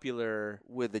popular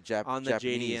with the on the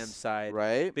Japanese JDM side,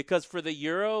 right? Because for the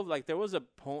Euro, like there was a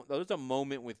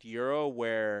moment with Euro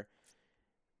where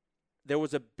there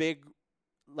was a big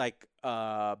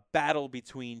battle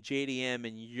between JDM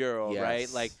and Euro, Yes.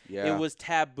 right? Like Yeah. it was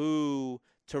taboo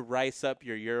to rice up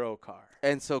your Euro car.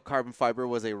 And so carbon fiber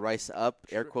was a rice up,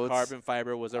 air quotes. Carbon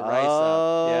fiber was a rice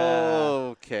up. Yeah.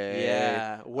 Okay.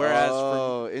 Yeah. Whereas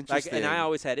interesting. and I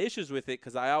always had issues with it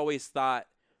because I always thought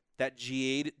that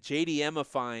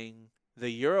JDM-ifying the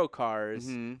Euro cars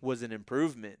was an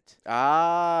improvement.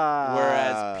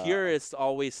 Whereas purists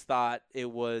always thought it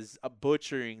was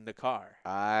butchering the car.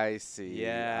 I see.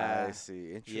 Yeah. I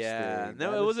see. Interesting. Yeah.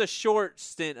 No, it was a short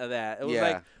stint of that. It was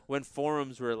like when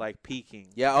forums were like peaking.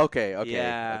 Yeah, okay.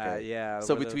 Yeah, okay. yeah.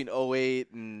 So between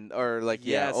 08 and, or like,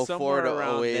 04 somewhere to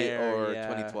around 08 there, or yeah.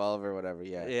 2012 or whatever,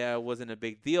 yeah. Yeah, it wasn't a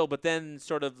big deal. But then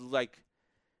sort of like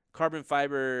carbon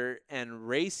fiber and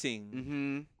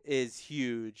racing is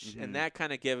huge, and that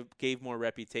kind of gave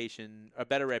a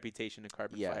better reputation to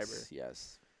carbon fiber.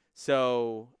 Yes.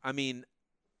 So, I mean,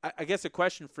 I guess a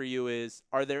question for you is,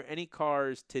 are there any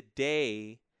cars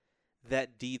today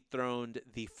that dethroned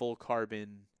the full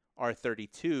carbon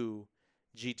R32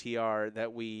 GTR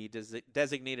that we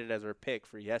designated as our pick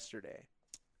for yesterday?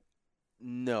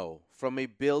 No. From a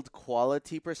build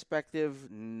quality perspective,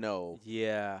 no.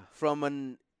 Yeah. From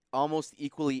an almost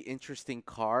equally interesting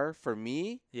car for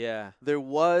me, Yeah. there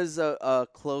was a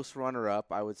close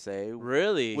runner-up, I would say.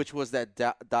 Really? Which was that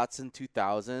Datsun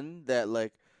 2000 that,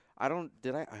 like, I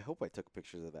hope I took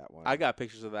pictures of that one. I got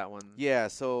pictures of that one. Yeah,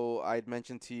 so I'd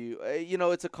mentioned to you,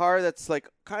 it's a car that's, like,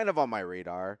 kind of on my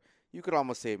radar. You could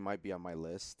almost say it might be on my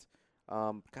list.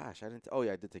 Gosh, I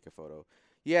did take a photo.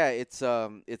 Yeah, it's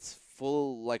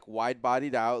full, like,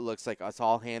 wide-bodied out. Looks like it's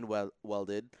all hand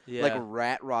welded. Yeah. Like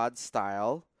rat rod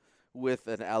style with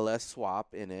an LS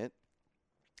swap in it.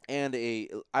 And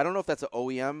I don't know if that's an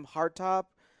OEM hardtop.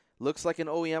 Looks like an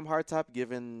OEM hardtop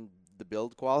given the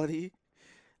build quality.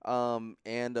 And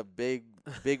a big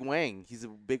wang. He's a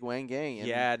big wang gang. And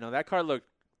yeah, no, that car looked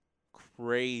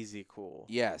crazy cool.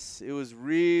 yes, it was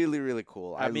really, really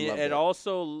cool. I mean, loved it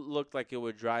also looked like it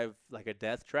would drive like a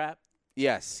death trap.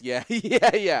 Yes, yeah,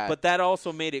 yeah. But that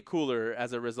also made it cooler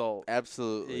as a result.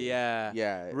 Absolutely. Yeah.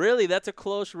 Yeah. Really, that's a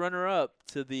close runner-up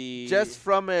to the... Just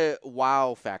from a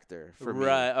wow factor for me.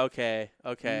 Right, okay.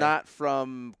 Not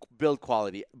from build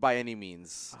quality by any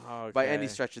means. Okay. By any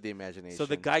stretch of the imagination. So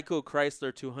the Geico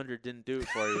Chrysler 200 didn't do it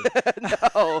for you.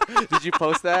 No. Did you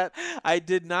post that? I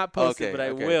did not post it, but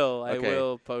I will. I Okay.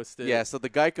 will post it. Yeah, so the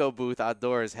Geico booth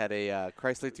outdoors had a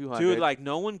Chrysler 200. Dude,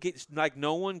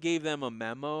 no one gave them a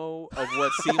memo of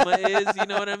what SEMA is, you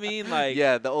know what I mean? Like,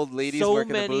 yeah, the old ladies so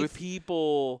working the many booth.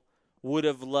 people would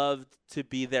have loved to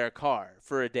be their car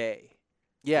for a day.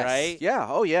 Yes. Right? Yeah.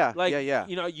 Oh, yeah. Like, yeah.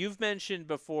 You've mentioned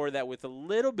before that with a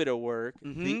little bit of work,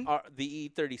 the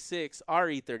E36, our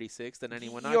E36, the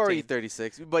 91 Your octane.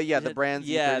 E36, but yeah, the brand's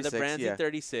E36. Yeah, the brand's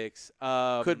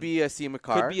E36. Could be a SEMA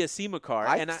car. Could be a SEMA car.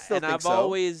 I and still think I've so.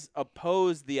 always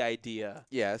opposed the idea.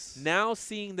 Yes. Now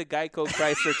seeing the Geico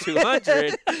Chrysler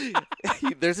 200,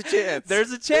 There's a chance.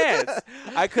 there's a chance.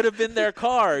 I could have been their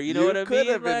car. You know You what I could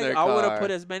mean? have been their I would have car.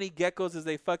 put as many geckos as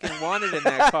they fucking wanted in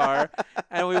that car,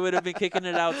 and we would have been kicking it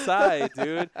it outside,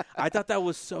 dude. I thought that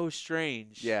was so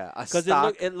strange. Yeah, because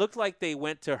it looked like they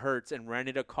went to Hertz and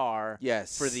rented a car.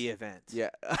 Yes. For the event. Yeah.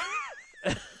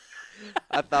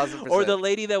 1,000%. Or the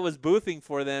lady that was boothing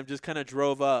for them just kind of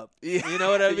drove up. You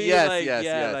know what I mean?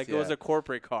 Yes, it was a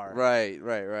corporate car. Right.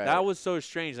 That was so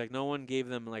strange. Like no one gave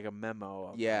them like a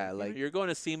memo. You're going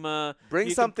to SEMA.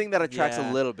 Bring something that attracts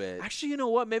a little bit. Actually, you know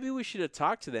what? Maybe we should have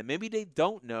talked to them. Maybe they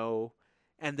don't know,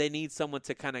 and they need someone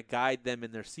to kind of guide them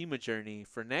in their SEMA journey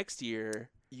for next year.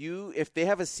 If they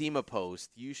have a SEMA post,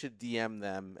 you should DM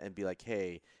them and be like,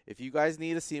 hey, if you guys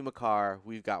need a SEMA car,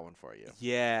 we've got one for you.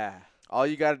 Yeah. All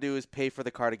you got to do is pay for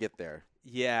the car to get there.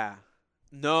 Yeah.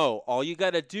 No, all you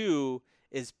got to do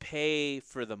is pay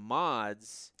for the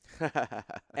mods,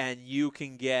 and you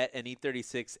can get an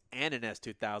E36 and an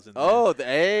S2000. Oh,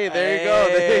 hey, there you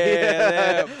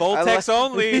go. Voltex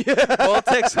only.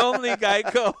 Voltex only,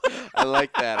 Geico. I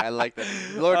like that.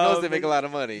 Lord knows they make a lot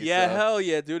of money. Yeah, so. hell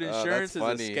yeah, dude. Insurance is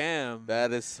funny. a scam.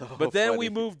 That is so But then funny. we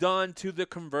moved on to the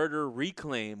converter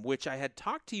reclaim, which I had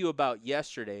talked to you about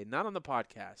yesterday, not on the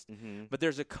podcast. Mm-hmm. But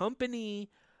there's a company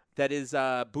that is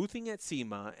boothing at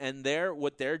SEMA, and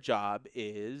what their job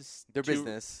is Their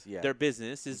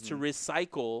business is to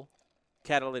recycle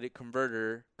catalytic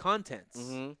converter contents.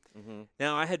 Mm-hmm.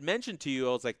 Now, I had mentioned to you,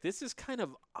 I was like, this is kind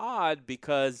of odd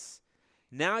because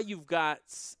now you've got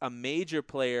a major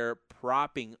player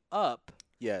propping up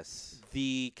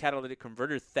the catalytic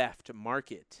converter theft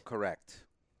market. Correct.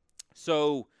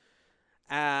 So,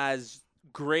 as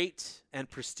great and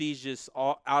prestigious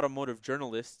automotive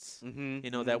journalists,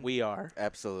 that we are.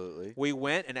 Absolutely. We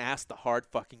went and asked the hard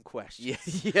fucking question.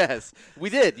 Yes, we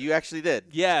did. You actually did.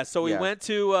 Yeah. So we went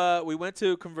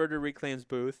to Converter Reclaim's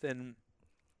booth and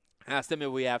asked them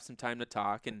if we have some time to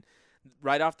talk. And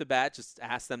right off the bat, just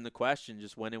asked them the question.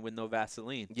 Just went in with no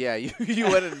Vaseline. Yeah, you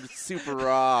went in super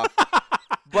raw.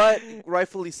 But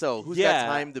rightfully so. Who's got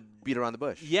time to beat around the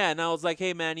bush? Yeah, and I was like,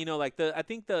 hey, man, I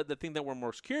think the thing that we're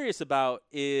most curious about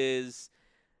is,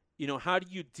 how do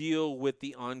you deal with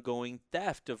the ongoing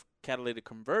theft of catalytic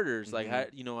converters? Mm-hmm.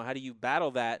 Like, how do you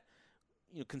battle that,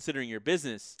 considering your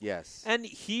business? Yes. And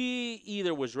he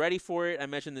either was ready for it. I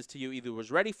mentioned this to you. Either was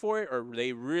ready for it, or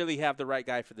they really have the right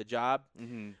guy for the job.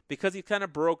 Mm-hmm. Because he kind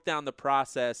of broke down the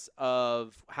process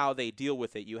of how they deal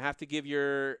with it. You have to give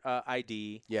your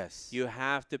ID. Yes. You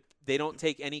have to. They don't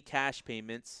take any cash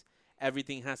payments.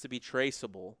 Everything has to be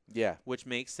traceable. Yeah. Which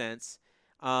makes sense.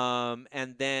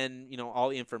 And then all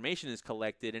the information is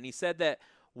collected. And he said that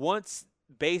once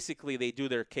basically they do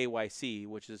their KYC,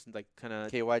 which is like kind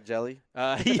of KY jelly.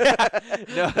 Yeah.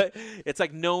 No, it's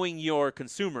like knowing your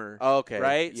consumer. Oh, okay.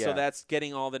 Right. Yeah. So that's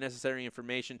getting all the necessary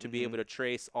information to be able to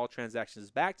trace all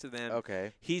transactions back to them.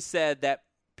 Okay. He said that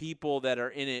people that are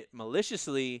in it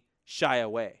maliciously shy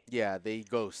away. Yeah, they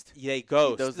ghost. They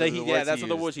ghost. Those that's what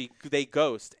the words they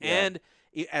ghost. Yeah. And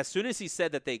as soon as he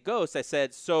said that they ghost, I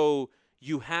said, so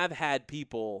you have had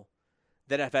people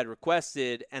that have had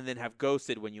requested and then have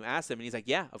ghosted when you ask them. And he's like,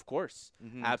 yeah, of course.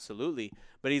 Mm-hmm. Absolutely.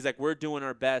 But he's like, we're doing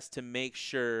our best to make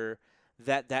sure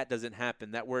that doesn't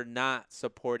happen, that we're not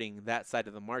supporting that side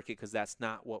of the market because that's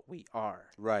not what we are.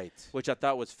 Right. Which I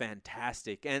thought was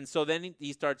fantastic. And so then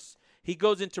he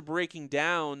goes into breaking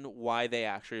down why they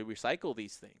actually recycle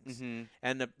these things. Mm-hmm.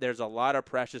 And there's a lot of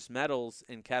precious metals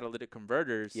in catalytic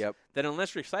converters that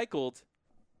unless recycled,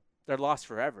 they're lost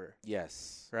forever.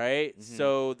 Yes. Right? Mm-hmm.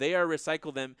 So they are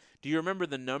recycle them. Do you remember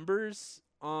the numbers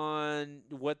on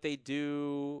what they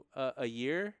do a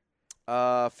year?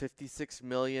 56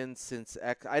 million since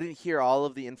X. I didn't hear all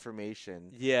of the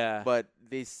information. Yeah. But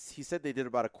he said they did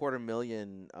about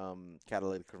 250,000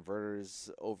 catalytic converters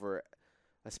over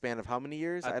a span of how many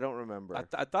years? I don't remember.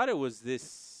 I thought it was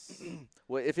this.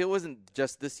 Well, if it wasn't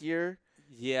just this year.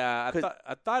 Yeah,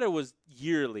 I thought it was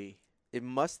yearly. It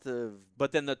must have.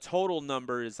 But then the total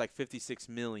number is like 56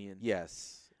 million.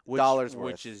 Yes. Dollars worth.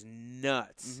 Which is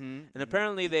nuts. Mm-hmm. And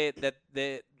apparently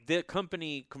the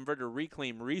company Converter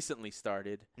Reclaim recently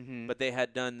started, but they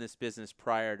had done this business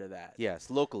prior to that. Yes,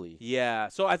 locally. Yeah.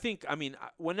 So I mean,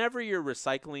 whenever you're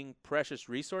recycling precious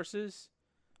resources,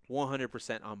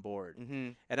 100% on board.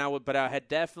 Mm-hmm. But I had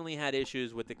definitely had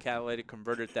issues with the catalytic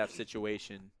converter theft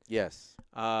situation. Yes.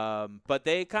 But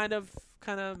they kind of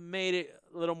made it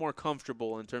a little more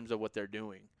comfortable in terms of what they're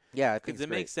doing. Yeah, I think because it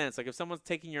makes sense. Like if someone's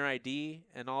taking your ID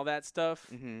and all that stuff,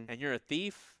 and you're a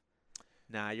thief,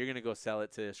 you're gonna go sell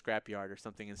it to a scrapyard or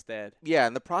something instead. Yeah,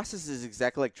 and the process is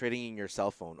exactly like trading in your cell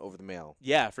phone over the mail.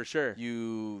 Yeah, for sure.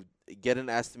 You get an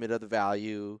estimate of the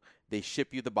value. They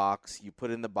ship you the box, you put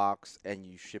it in the box, and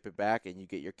you ship it back, and you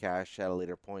get your cash at a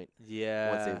later point.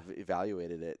 Yeah. Once they've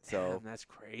evaluated it. So Damn, that's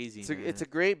crazy. it's a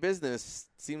great business.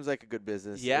 Seems like a good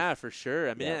business. Yeah, for sure.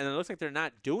 I mean, Yeah. and it looks like they're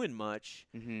not doing much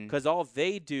Mm-hmm. because all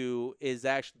they do is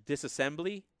actually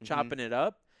disassembly, chopping it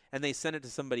up, and they send it to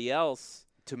somebody else.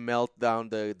 To melt down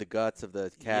the guts of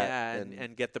the cat. Yeah,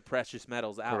 and get the precious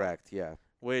metals out. correct. Yeah.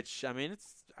 Which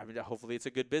hopefully it's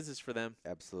a good business for them.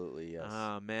 Absolutely. Yes.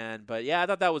 Oh man, but yeah, I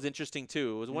thought that was interesting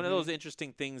too. It was one of those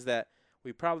interesting things that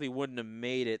we probably wouldn't have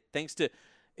made it thanks to.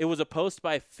 It was a post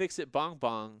by Fix It Bong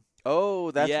Bong. Oh,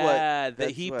 that's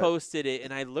that he posted it,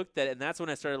 and I looked at it, and that's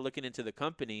when I started looking into the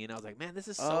company, and I was like, man, this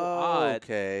is so odd.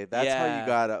 Okay, that's how you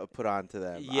got put on to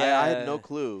them. Yeah. I had no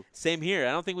clue. Same here.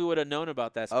 I don't think we would have known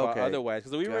about that spot otherwise,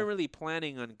 because we weren't really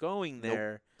planning on going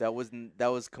there. That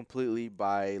was completely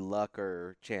by luck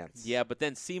or chance. Yeah, but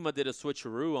then Sema did a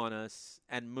switcheroo on us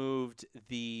and moved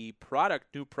the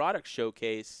new product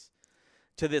showcase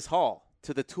to this hall.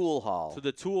 To the tool hall. To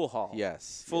the tool hall.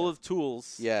 Yes. Full of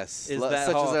tools. Yes. Is that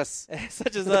such hall. as us.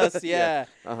 Such as us, yeah.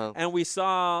 Uh-huh. And we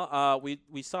saw we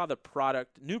saw the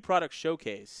new product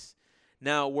showcase.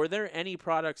 Now, were there any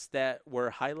products that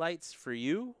were highlights for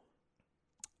you?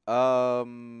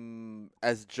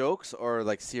 As jokes or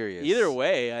like serious? Either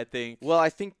way, I think. Well, I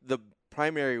think the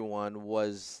primary one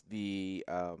was the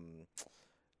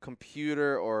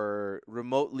computer or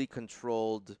remotely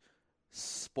controlled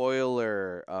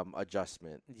spoiler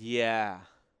adjustment Yeah.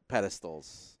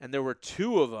 pedestals. And there were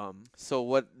two of them. So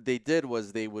what they did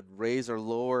was they would raise or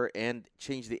lower and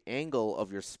change the angle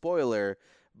of your spoiler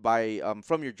by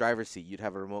from your driver's seat. You'd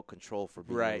have a remote control for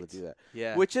being able to do that.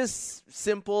 Yeah. Which is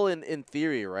simple in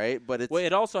theory, right? But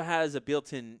it also has a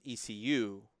built-in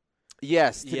ECU.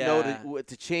 Yes, to know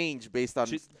to change based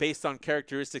on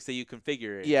characteristics that you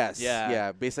configure it. Yes,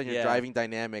 based on your driving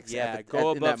dynamics. Yeah, go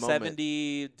above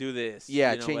 70, do this.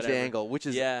 Yeah, change the angle, which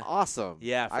is awesome.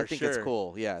 Yeah, I think it's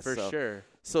cool. Yeah, for sure.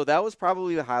 So that was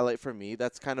probably the highlight for me.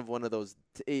 That's kind of one of those.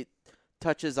 It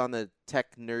touches on the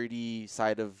tech nerdy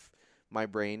side of my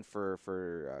brain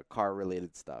for car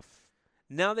related stuff.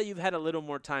 Now that you've had a little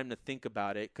more time to think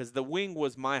about it, because the wing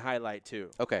was my highlight too.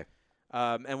 Okay.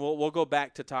 And we'll go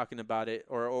back to talking about it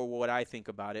or what I think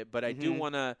about it. But I do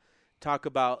want to talk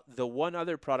about the one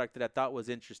other product that I thought was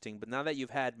interesting. But now that you've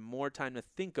had more time to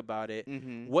think about it,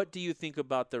 what do you think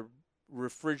about the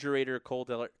refrigerator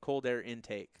cold air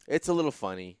intake? It's a little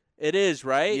funny. It is,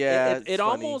 right? Yeah, it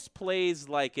almost plays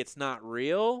like it's not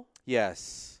real.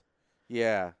 Yes.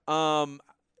 Yeah.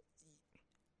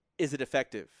 Is it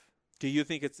effective? Do you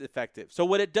think it's effective? So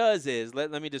what it does is,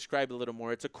 let me describe it a little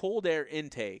more. It's a cold air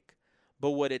intake.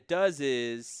 But what it does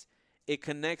is it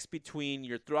connects between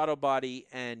your throttle body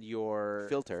and your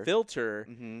filter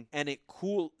and it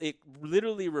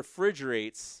literally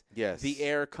refrigerates the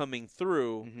air coming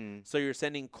through. So you're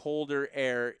sending colder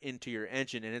air into your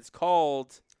engine, and it's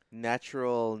called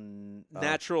natural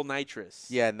nitrous.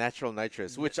 Yeah, natural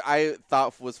nitrous, which I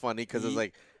thought was funny because it's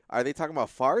like, are they talking about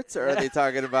farts or are they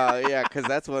talking about because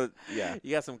that's what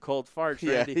you got some cold farts,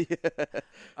 Randy.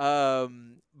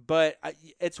 But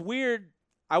it's weird.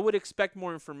 I would expect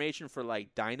more information for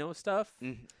like dyno stuff.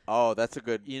 Oh, that's a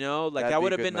good. That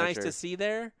would have been nice to see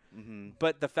there.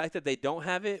 But the fact that they don't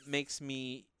have it makes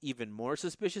me even more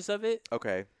suspicious of it.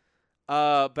 Okay.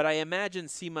 But I imagine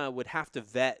Sema would have to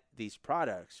vet these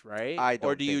products, right?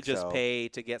 Or do you just pay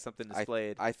to get something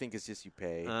displayed? I think it's just you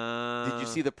pay. Did you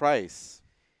see the price?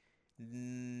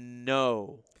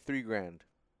 No. $3,000.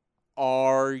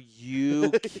 Are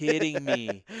you kidding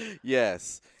me?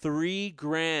 Yes.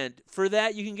 $3,000 for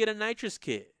that. You can get a nitrous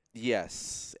kit.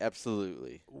 Yes,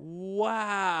 absolutely.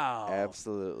 Wow.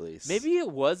 Absolutely. Maybe it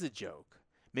was a joke.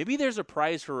 Maybe there's a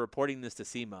prize for reporting this to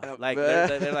Sema. Like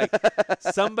they're like,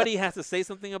 somebody has to say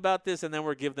something about this, and then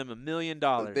we'll give them $1 million.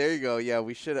 There you go. Yeah,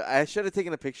 I should have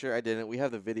taken a picture. I didn't. We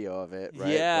have the video of it, right?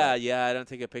 Yeah. I don't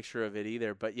take a picture of it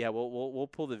either. But yeah, we'll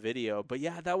pull the video. But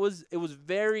yeah, it was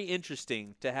very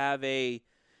interesting to have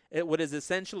what is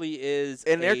essentially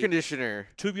an air conditioner,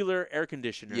 tubular air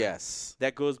conditioner. Yes,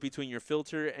 that goes between your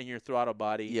filter and your throttle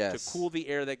body to Yes. cool the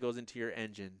air that goes into your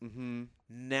engine.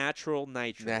 Natural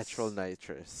nitrous. Natural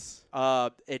nitrous.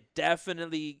 It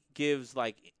definitely gives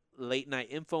like late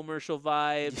night infomercial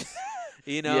vibes.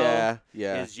 Yeah.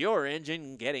 Is your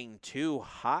engine getting too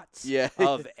hot Yeah.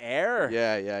 of air?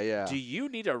 Yeah. Do you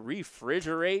need to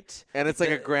refrigerate? And it's like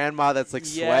a grandma that's like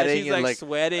Yeah, sweating she's and like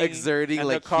sweating, exerting and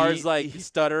like the car's heat. like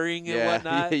stuttering and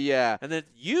whatnot. Yeah. And then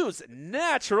use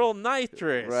natural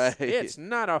nitrous. Right. It's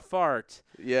not a fart.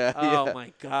 Yeah. Oh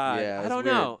my God. Yeah, I it's don't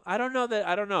weird. know. I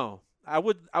don't know.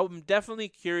 I'm definitely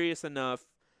curious enough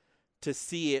to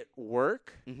see it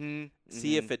work,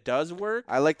 see if Mm-hmm. it does work.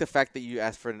 I like the fact that you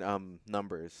asked for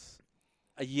numbers,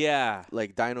 Yeah.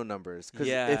 like dyno numbers, because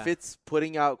Yeah. if it's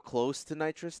putting out close to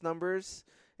nitrous numbers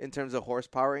in terms of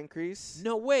horsepower increase,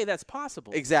 No way that's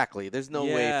possible. exactly. There's no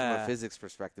way from Yeah. a physics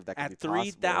perspective that could At be possible.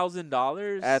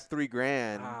 $3,000? At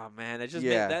 $3,000, Oh man, it just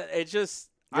Yeah. made that it just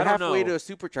you're I don't halfway know. to a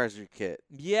supercharger kit.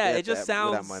 Yeah, with it just that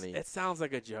sounds money. it sounds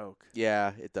like a joke.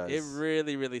 Yeah, it does. It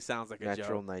really really sounds like a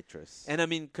Natural joke. nitrous. And I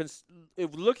mean,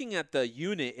 if looking at the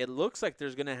unit, it looks like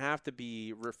there's going to have to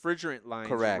be refrigerant lines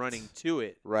Correct. running to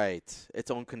it. Right.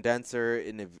 Its own condenser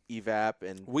in evap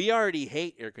and. We already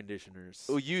hate air conditioners.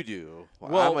 Oh, you do.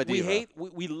 Well, I'm a diva.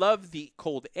 we love the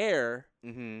cold air,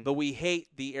 Mm-hmm. but we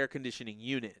hate the air conditioning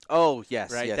unit. Oh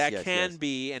yes, Right? yes, That yes, can yes.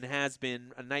 be and has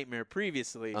been a nightmare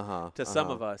previously to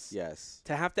some of us. Yes.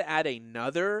 To have to add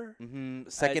another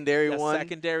Secondary a one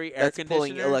secondary air that's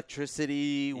pulling conditioner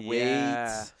electricity, Yeah.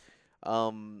 weight,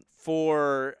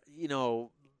 for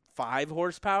 5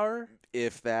 horsepower.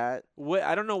 if that.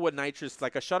 I don't know what nitrous,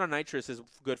 like a shot of nitrous is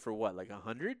good for what, like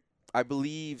 100? I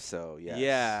believe so. Yes.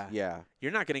 Yeah. Yeah.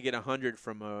 You're not going to get 100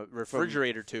 from a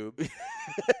refrigerator tube.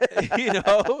 you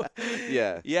know?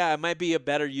 Yeah. Yeah, it might be a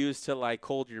better use to like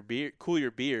cool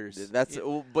your beers. That's.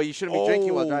 But you shouldn't be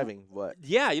drinking while Oh. driving. What?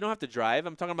 Yeah, you don't have to drive.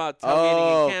 I'm talking about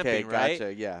tailgating and camping, okay. right?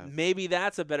 Gotcha. Yeah. Maybe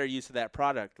that's a better use of that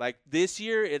product. Like this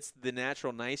year, it's the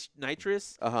natural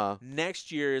nitrous.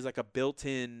 Next year is like a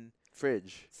built-in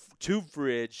Fridge. tube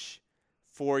fridge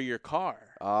for your car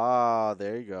Ah,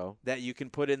 there you go. that you can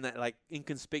put in that like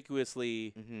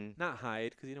inconspicuously, Mm-hmm. not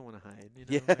hide because you don't want to hide. You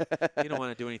know? Yeah. You don't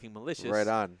want to do anything malicious. Right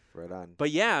on. Right on.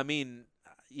 But yeah, I mean,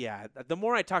 yeah, the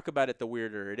more I talk about it, the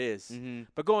weirder it is. Mm-hmm.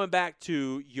 But going back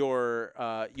to your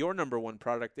number one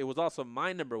product, it was also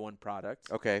my number one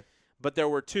product. Okay. But there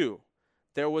were two.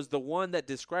 There was the one that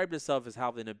described itself as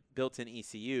having a built-in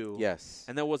ECU. Yes.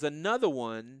 And there was another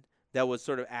one that was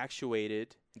sort of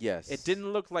actuated. Yes. It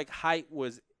didn't look like height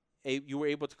was you were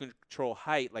able to control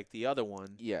height like the other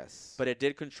one. Yes. But it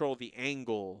did control the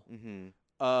angle Mm-hmm.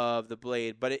 of the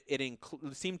blade. But it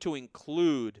seemed to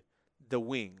include the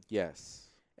wing. Yes.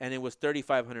 And it was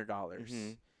 $3,500.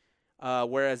 Mm-hmm.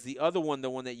 Whereas the other one, the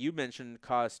one that you mentioned,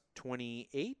 cost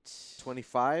 $2,800.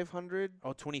 2,500.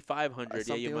 Oh, $2,500.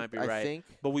 Yeah, you might be right. I think.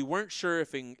 But we weren't sure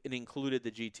if it included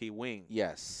the GT wing.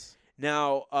 Yes.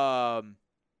 Now,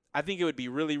 I think it would be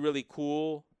really, really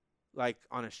cool, like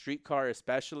on a street car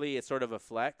especially. It's sort of a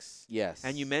flex. Yes.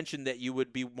 And you mentioned that you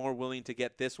would be more willing to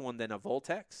get this one than a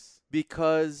Voltex.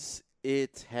 Because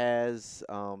it has,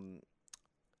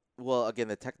 well, again,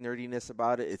 the tech nerdiness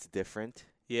about it, it's different.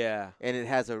 Yeah. And it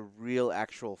has a real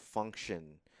actual function,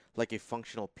 like a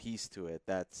functional piece to it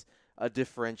that's a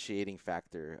differentiating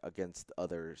factor against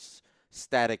others.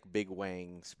 Static big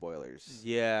wang spoilers.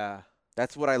 Yeah.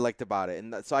 That's what I liked about it.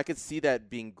 And so I could see that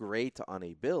being great on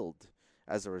a build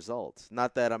as a result.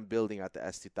 Not that I'm building out the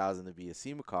S2000 to be a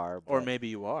SEMA car. But Or maybe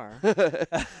you are.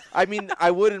 I mean,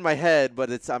 I would in my head,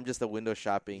 but I'm just a window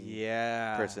shopping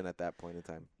Yeah. person at that point in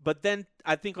time. But then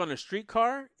I think on a street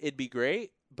car, it'd be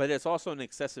great. But it's also an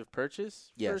excessive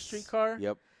purchase for a Yes. street car.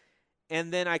 Yep.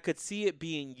 And then I could see it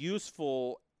being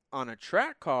useful on a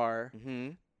track car.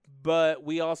 Mm-hmm. But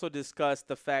we also discussed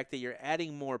the fact that you're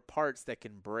adding more parts that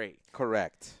can break.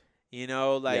 Correct. You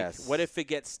know, like Yes. what if it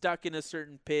gets stuck in a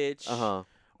certain pitch Uh-huh.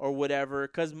 or whatever?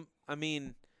 Because, I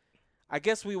mean, I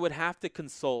guess we would have to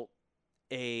consult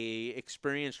a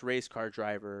experienced race car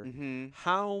driver. Mm-hmm.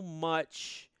 How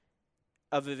much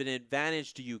of an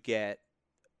advantage do you get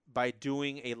by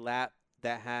doing a lap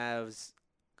that has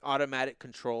automatic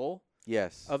control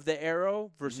Yes. of the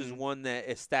arrow versus Mhm. one that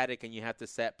is static and you have to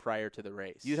set prior to the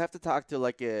race? You'd have to talk to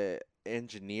like a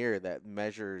engineer that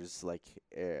measures like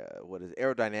what is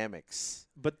aerodynamics.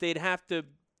 But they'd have to.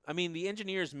 I mean, the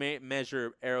engineers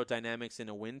measure aerodynamics in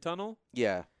a wind tunnel.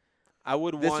 Yeah. I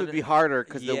would This want. would be harder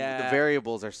because the Yeah.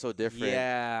 variables are so different.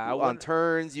 Yeah, On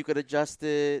turns, you could adjust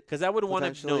it. because I would want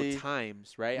to know potentially.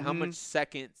 times, right? How Mhm. much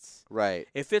seconds? Right.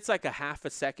 If it's like a half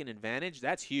a second advantage,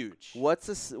 that's huge. What's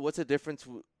the difference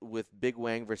with big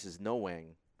wang versus no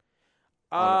wang?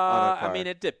 on a I mean,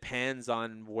 car? it depends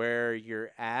on where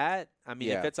you're at. I mean,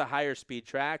 if Yeah. it's a higher speed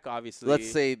track, obviously,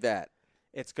 Let's say that.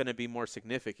 it's going to be more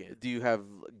significant. Do you have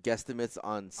guesstimates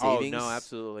on Oh savings? no,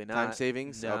 absolutely not. Time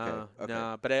savings? No, Okay.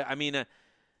 no. But I mean,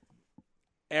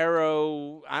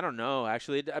 arrow. I don't know.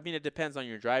 Actually, I mean, it depends on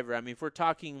your driver. I mean, if we're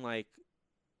talking like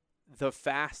the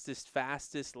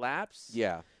fastest laps,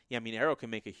 Yeah. I mean, arrow can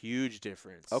make a huge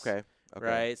difference. Okay.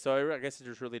 Right. So I guess it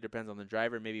just really depends on the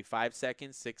driver. Maybe 5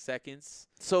 seconds, 6 seconds.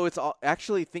 So it's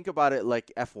actually think about it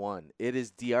like F1. It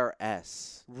is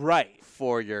DRS Right.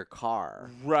 for your car.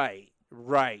 Right.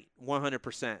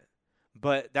 100%.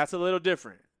 but that's a little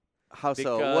different. How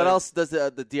so? What else does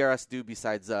the DRS do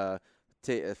besides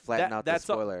flatten out the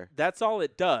spoiler? That's all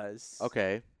it does.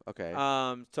 Okay.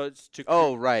 So it's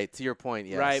to right. To your point,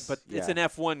 yes. Right, but it's an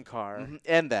F1 car. Mm-hmm.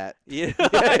 And that. You know?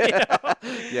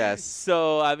 Yes.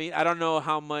 So, I mean, I don't know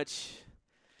how much.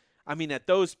 I mean, at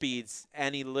those speeds,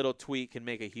 any little tweak can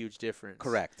make a huge difference.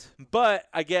 Correct. But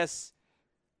I guess,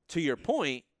 to your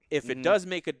point, if it does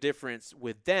make a difference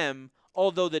with them,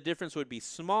 although the difference would be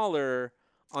smaller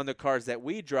on the cars that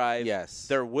we drive, yes,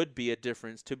 there would be a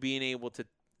difference to being able to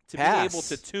pass. be able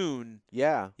to tune.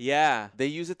 Yeah. They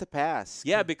use it to pass.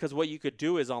 Yeah, because what you could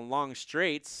do is on long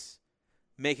straights,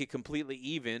 make it completely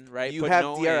even, right? You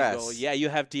have DRS. Angle. Yeah, you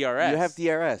have DRS. You have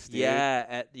DRS, dude.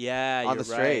 Yeah, on the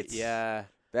straights. Right. Yeah.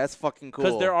 That's fucking cool.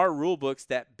 Because there are rule books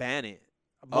that ban it.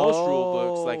 Most rule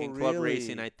books, like in club really?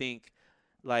 racing, I think,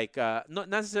 like not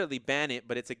necessarily ban it,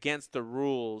 but it's against the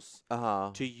rules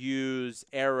to use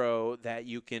aero that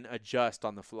you can adjust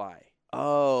on the fly.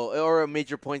 Oh, or a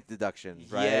major point deduction,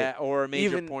 right? Yeah, or a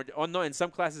major point. Oh, no, in some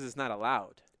classes it's not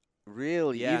allowed.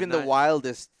 Really? Yeah, Even the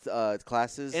wildest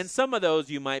classes? In some of those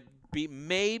you might be,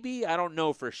 maybe, I don't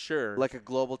know for sure. Like a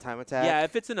global time attack? Yeah,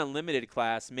 if it's an unlimited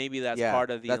class, maybe that's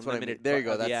part of the unlimited. What I mean. There you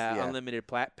go. That's, unlimited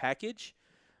package.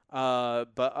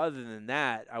 But other than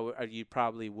that, you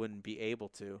probably wouldn't be able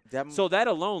to. So that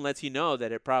alone lets you know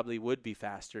that it probably would be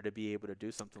faster to be able to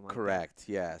do something like that. Correct,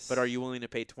 yes. But are you willing to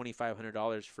pay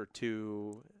 $2,500 for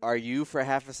two? Are you for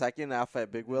half a second Alpha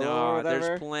at Big Willow No, or whatever?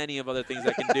 There's plenty of other things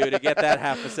I can do to get that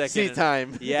half a second. Seat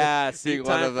time. Yeah, seat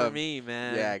time for me,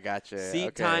 man. Yeah, gotcha.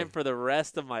 Seat time for the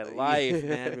rest of my life,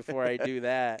 man, before I do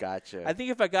that. Gotcha. I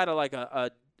think if I got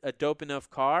a dope enough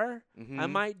car, I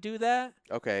might do that.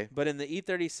 Okay. But in the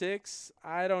E36,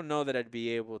 I don't know that I'd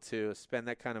be able to spend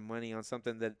that kind of money on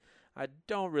something that I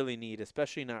don't really need,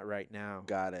 especially not right now.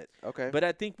 Got it. Okay. But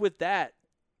I think with that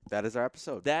is our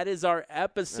episode. That is our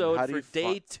episode for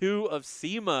day 2 of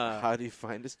SEMA. How do you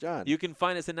find us, John? You can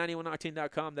find us at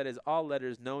 91octane.com. That is all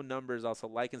letters, no numbers. Also,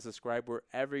 like and subscribe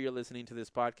wherever you're listening to this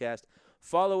podcast.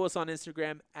 Follow us on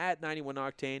Instagram at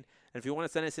 91octane. And if you want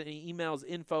to send us any emails,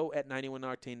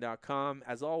 info@91octane.com.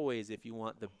 As always, if you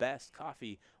want the best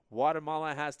coffee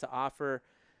Guatemala has to offer,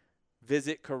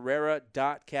 visit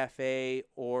Carrera.cafe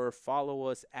or follow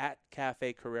us at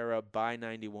Cafe Carrera by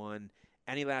 91.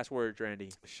 Any last words,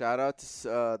 Randy? Shout out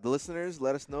to the listeners.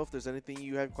 Let us know if there's anything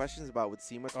you have questions about with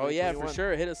SEMA 2021. Oh, yeah, for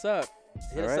sure. Hit us up.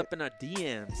 Hit us up in our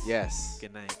DMs. Yes.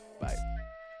 Good night. Bye.